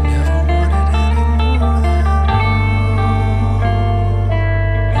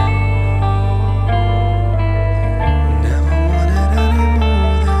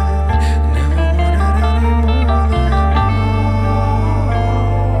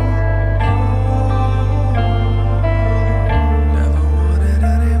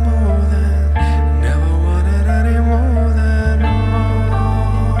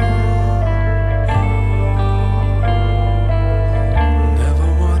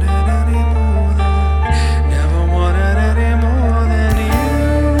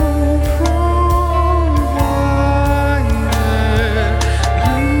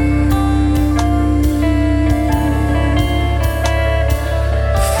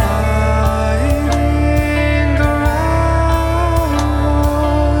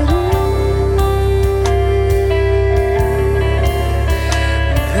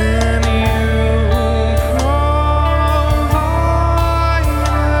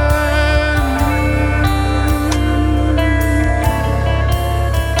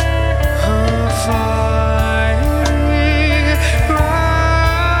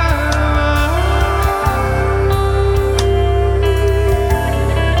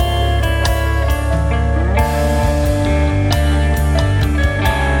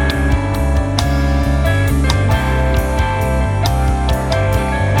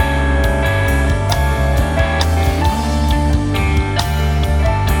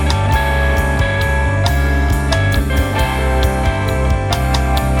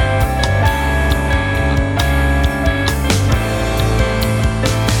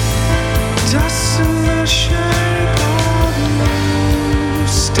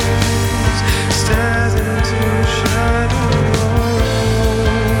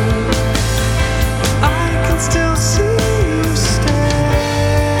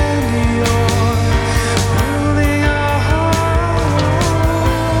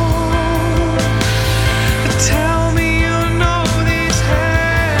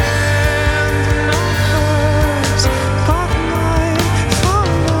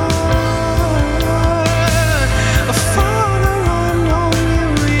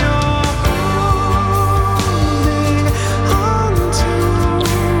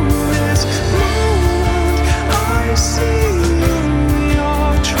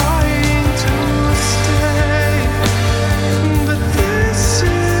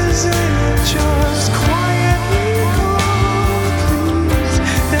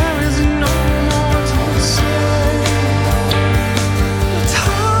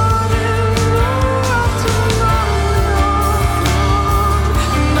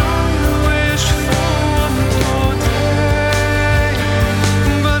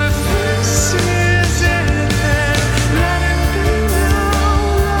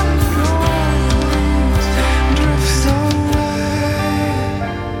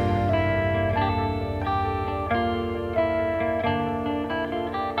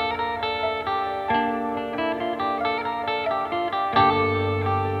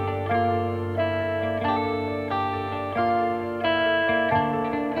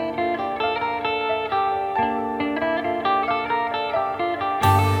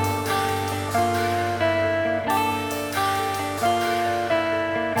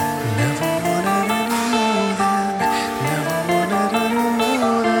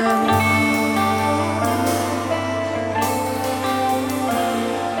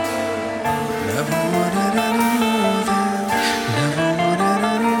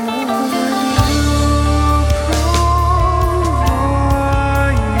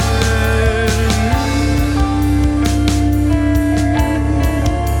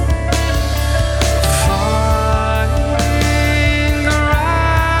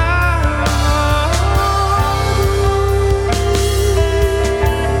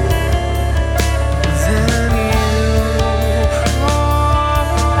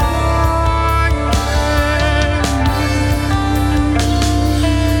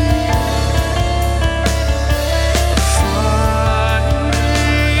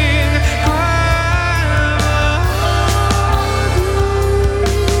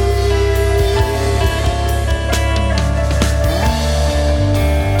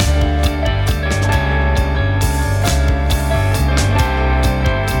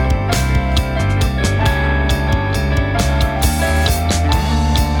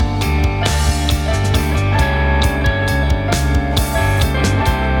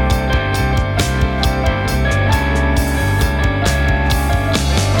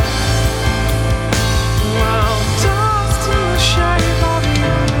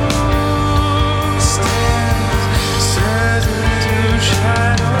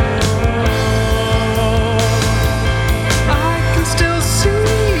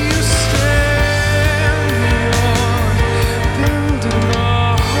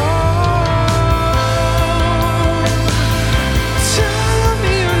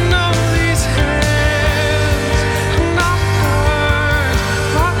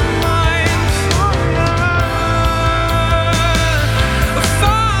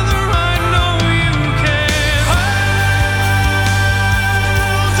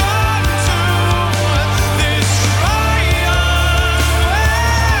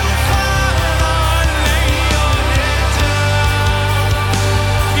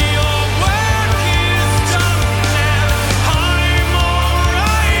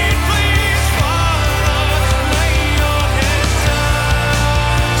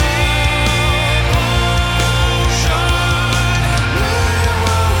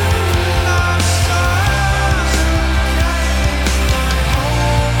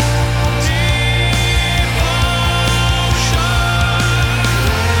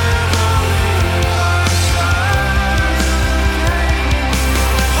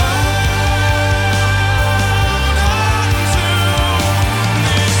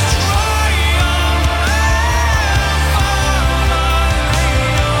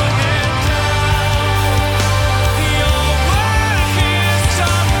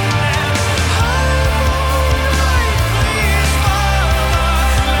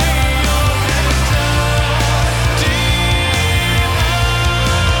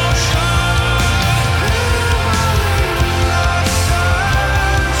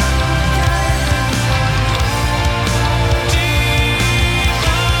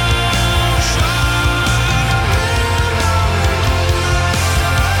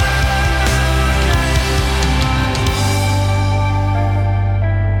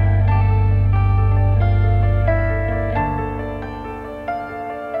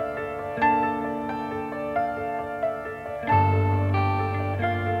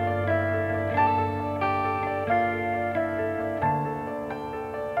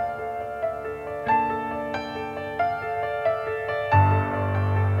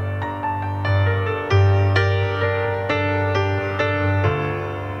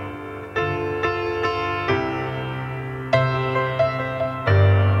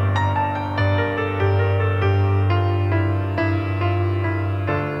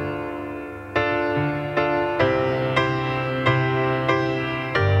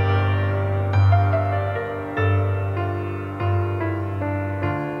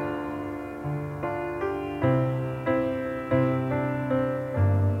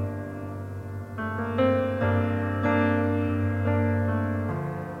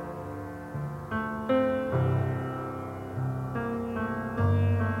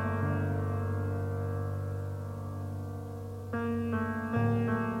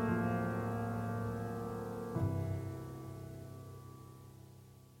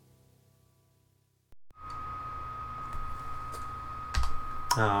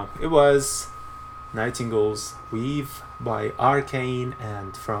It was Nightingale's Weave by Arcane,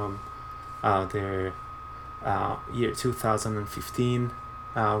 and from their year 2015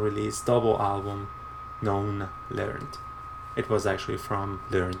 released double album Known Learned. It was actually from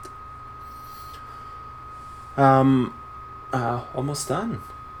Learned. Almost done,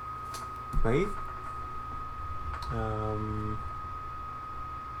 right?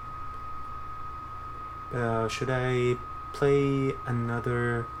 Should I play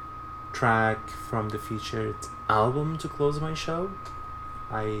another track from the featured album to close my show?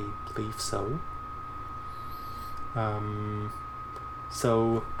 I believe so.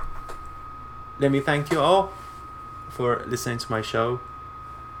 So let me thank you all for listening to my show.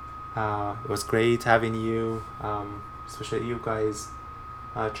 It was great having you, especially you guys,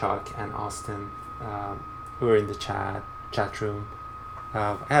 Chuck and Austin, who were in the chat room.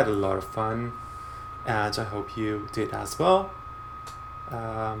 I had a lot of fun, and I hope you did as well.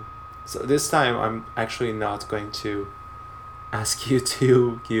 So this time I'm actually not going to ask you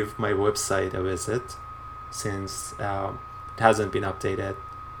to give my website a visit, since it hasn't been updated.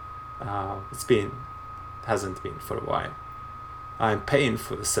 It hasn't been for a while. I'm paying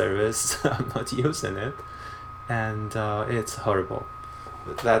for the service. I'm not using it, and it's horrible.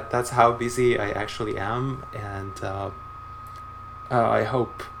 That's how busy I actually am, and I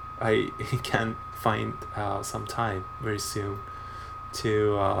hope I can find some time very soon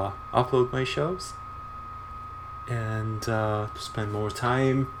to upload my shows, and to spend more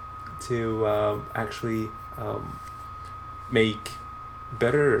time to actually make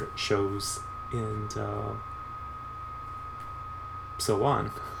better shows, and so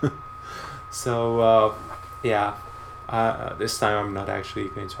on. So yeah, this time I'm not actually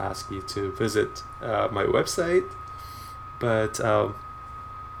going to ask you to visit my website, but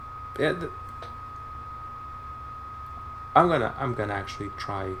yeah, I'm gonna actually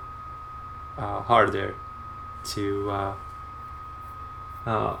try harder to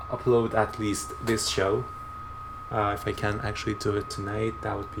upload at least this show. If I can actually do it tonight,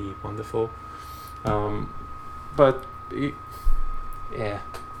 that would be wonderful. But yeah,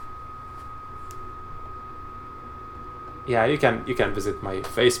 you can visit my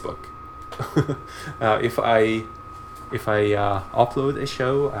Facebook. If I upload a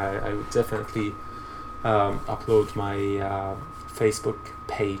show, I would definitely upload my Facebook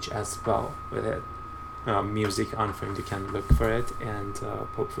page as well with it. Music Unframed, you can look for it and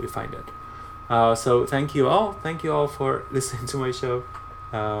hopefully find it. So thank you all for listening to my show,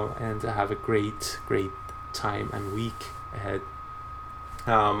 and have a great time and week ahead.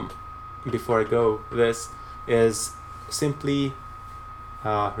 Before I go, this is simply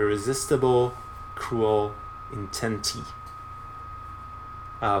Irresistible Cruel Intenti,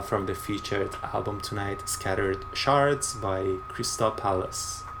 from the featured album tonight, Scattered Shards by Crystal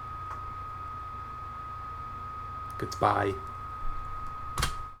Palace. Goodbye.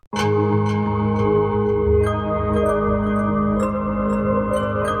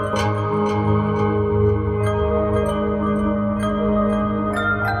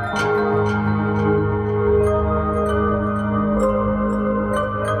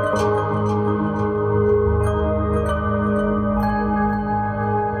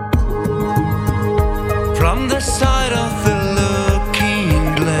 From the side of the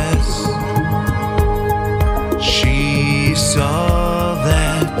looking glass, she saw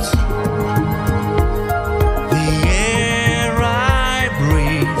that the air I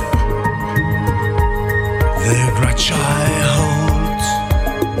breathe, the grudge I hold,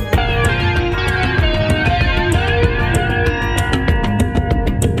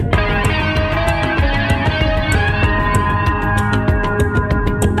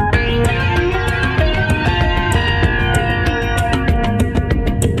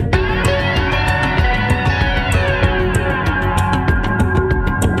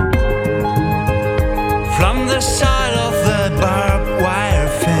 from the side of the barbed wire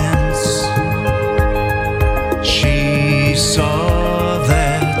fence, she saw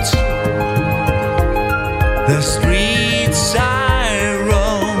that the streets I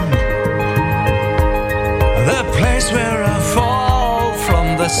roam, the place where I fall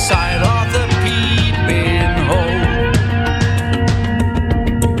from the side of the peeping hole.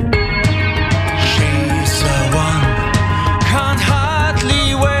 She's the one, can't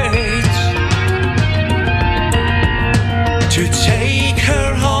hardly wait to take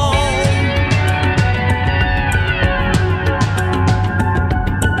her home.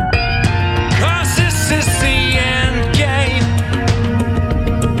 'Cause this is the end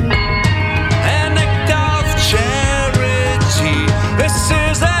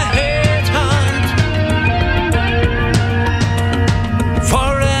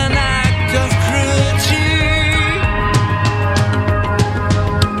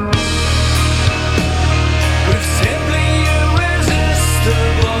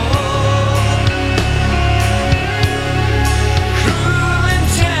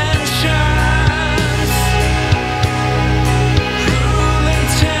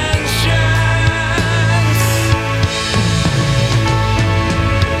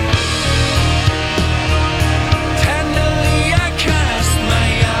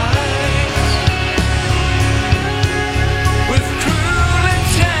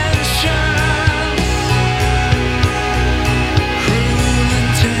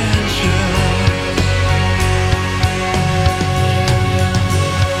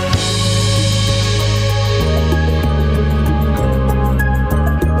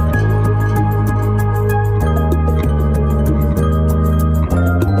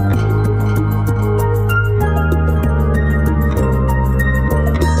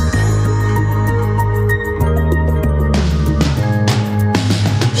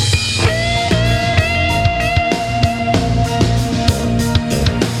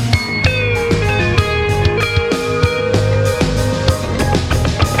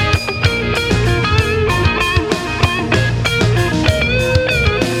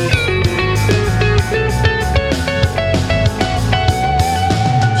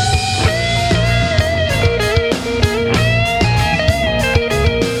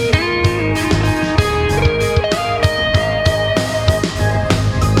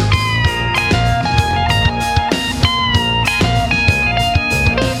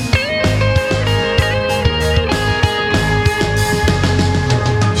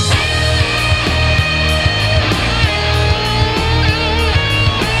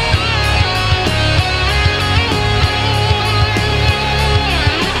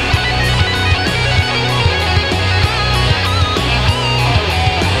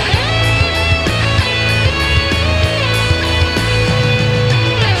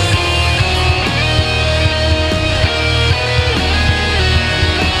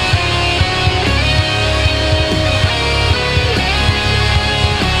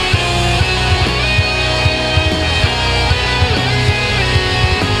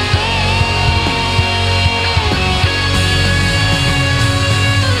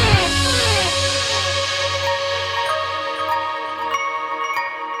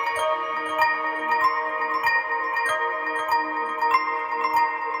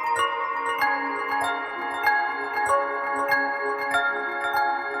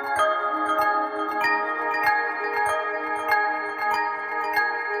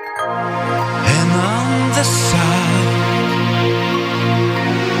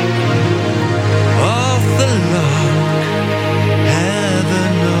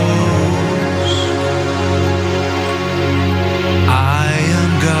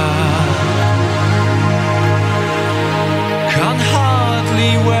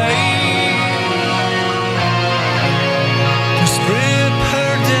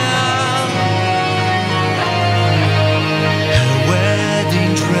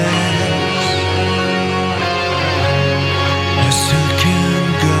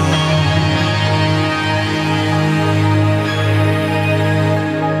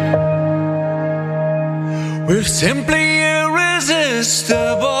with simply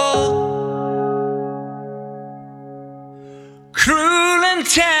irresistible, cruel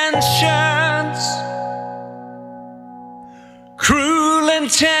intentions, cruel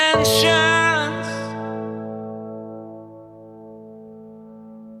intentions.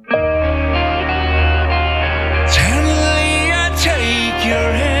 Tenderly I take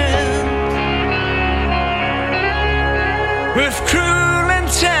your hand with cruel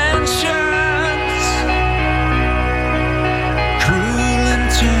intentions, cruel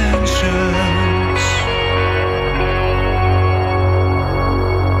intentions.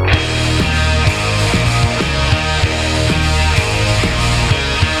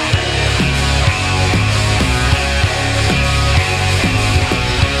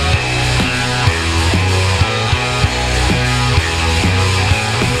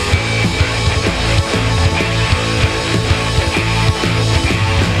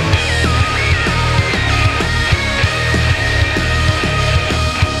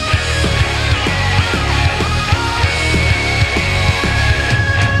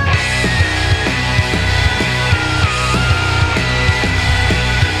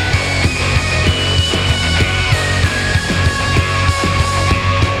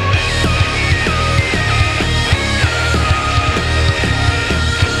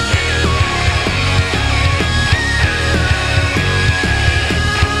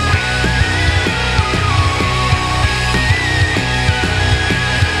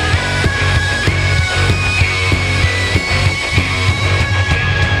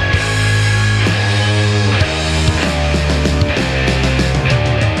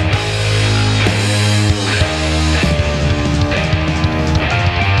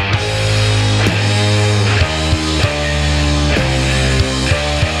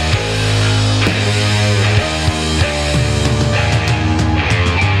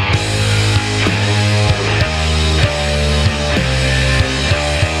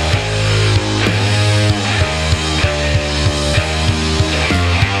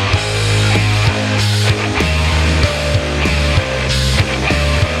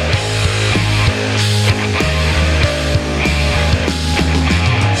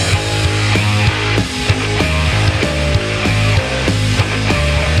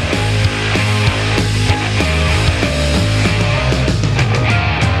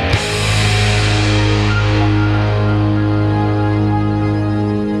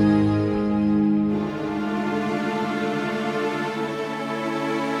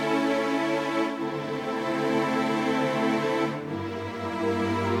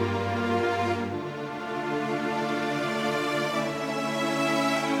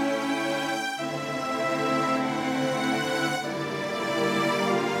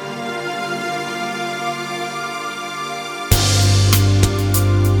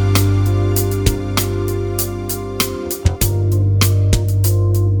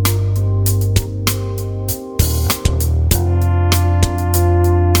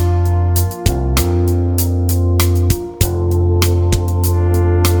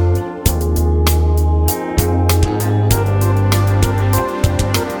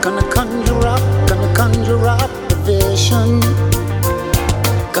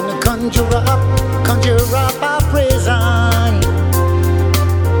 conjure up our prison.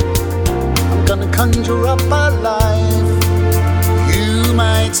 I'm gonna conjure up our life. You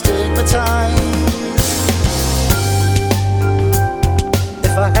might stigmatize.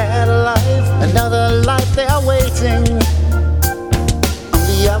 If I had a life, another life there waiting. On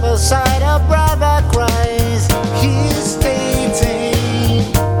the other side, a brother cries. He's stating,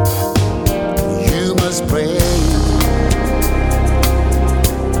 you must pray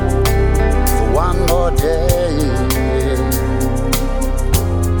for one more day.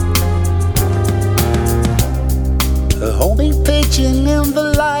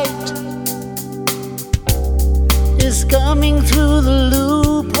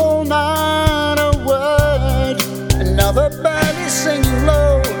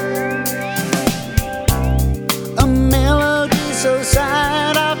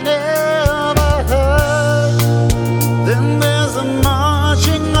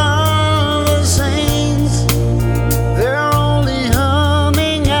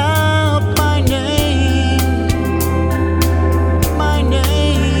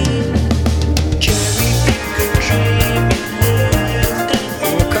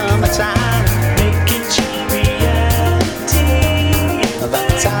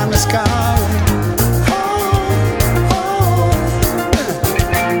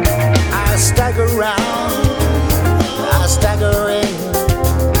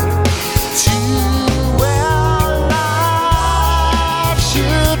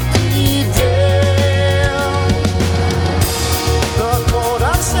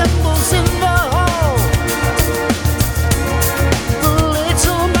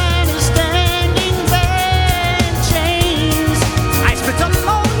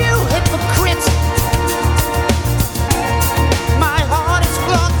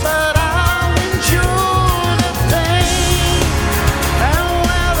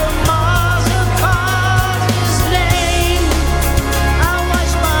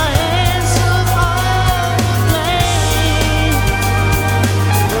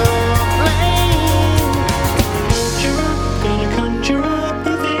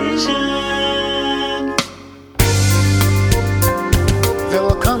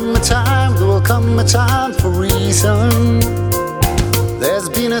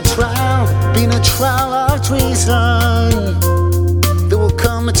 been a trial of treason. There will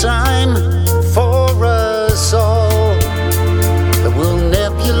come a time for us all that will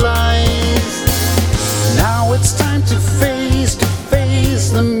nebulize. Now it's time to face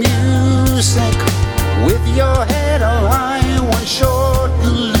the music with your head on high, one shot to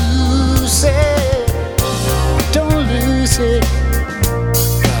lose it. Don't lose it.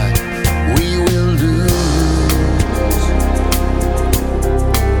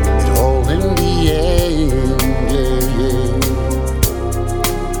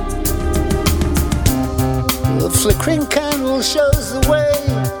 Flickering candle shows the way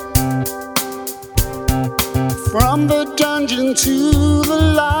from the dungeon to the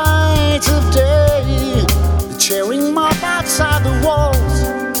light of day. The cheering mob outside the walls,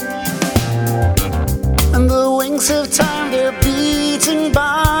 and the wings of time, they're beating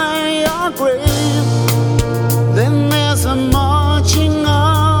by our grave. Then there's a marching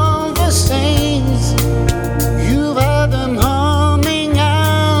of the saints. You've heard them humming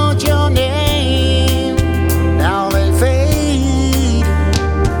out your name. Now they fade.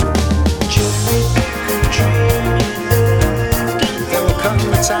 There will come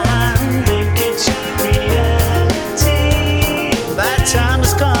a time, that time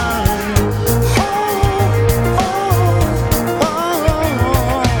is gone.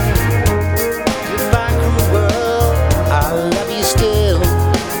 Goodbye, cruel world, I love you still.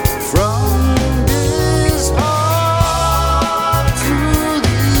 From this heart to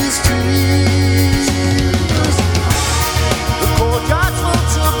these tears, the courtyard's full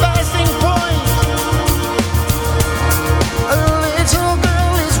to bursting point. A little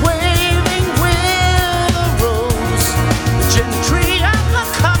girl is waving with a rose. The gentry and the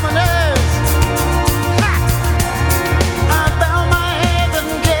commoners. Ha! I bow my head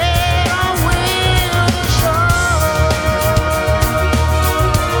and get on with the show.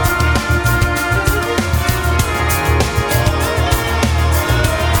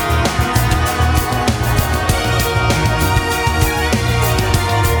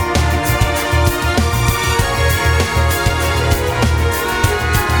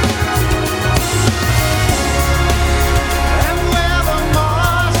 And where the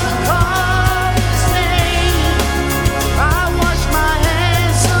moss upon his name, I wash my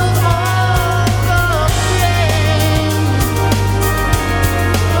hands of all the blame.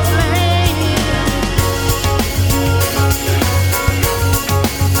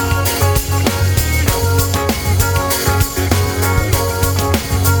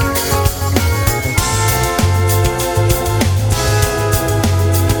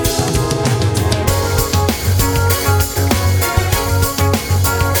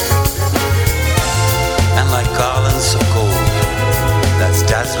 And like garlands of gold that's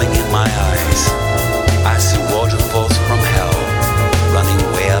dazzling in my eyes, I see waterfalls from hell running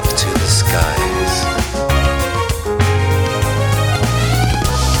way up to the skies.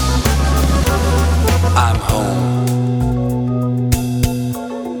 I'm home.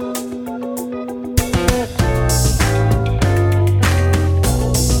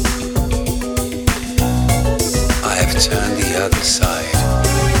 I have turned the other side.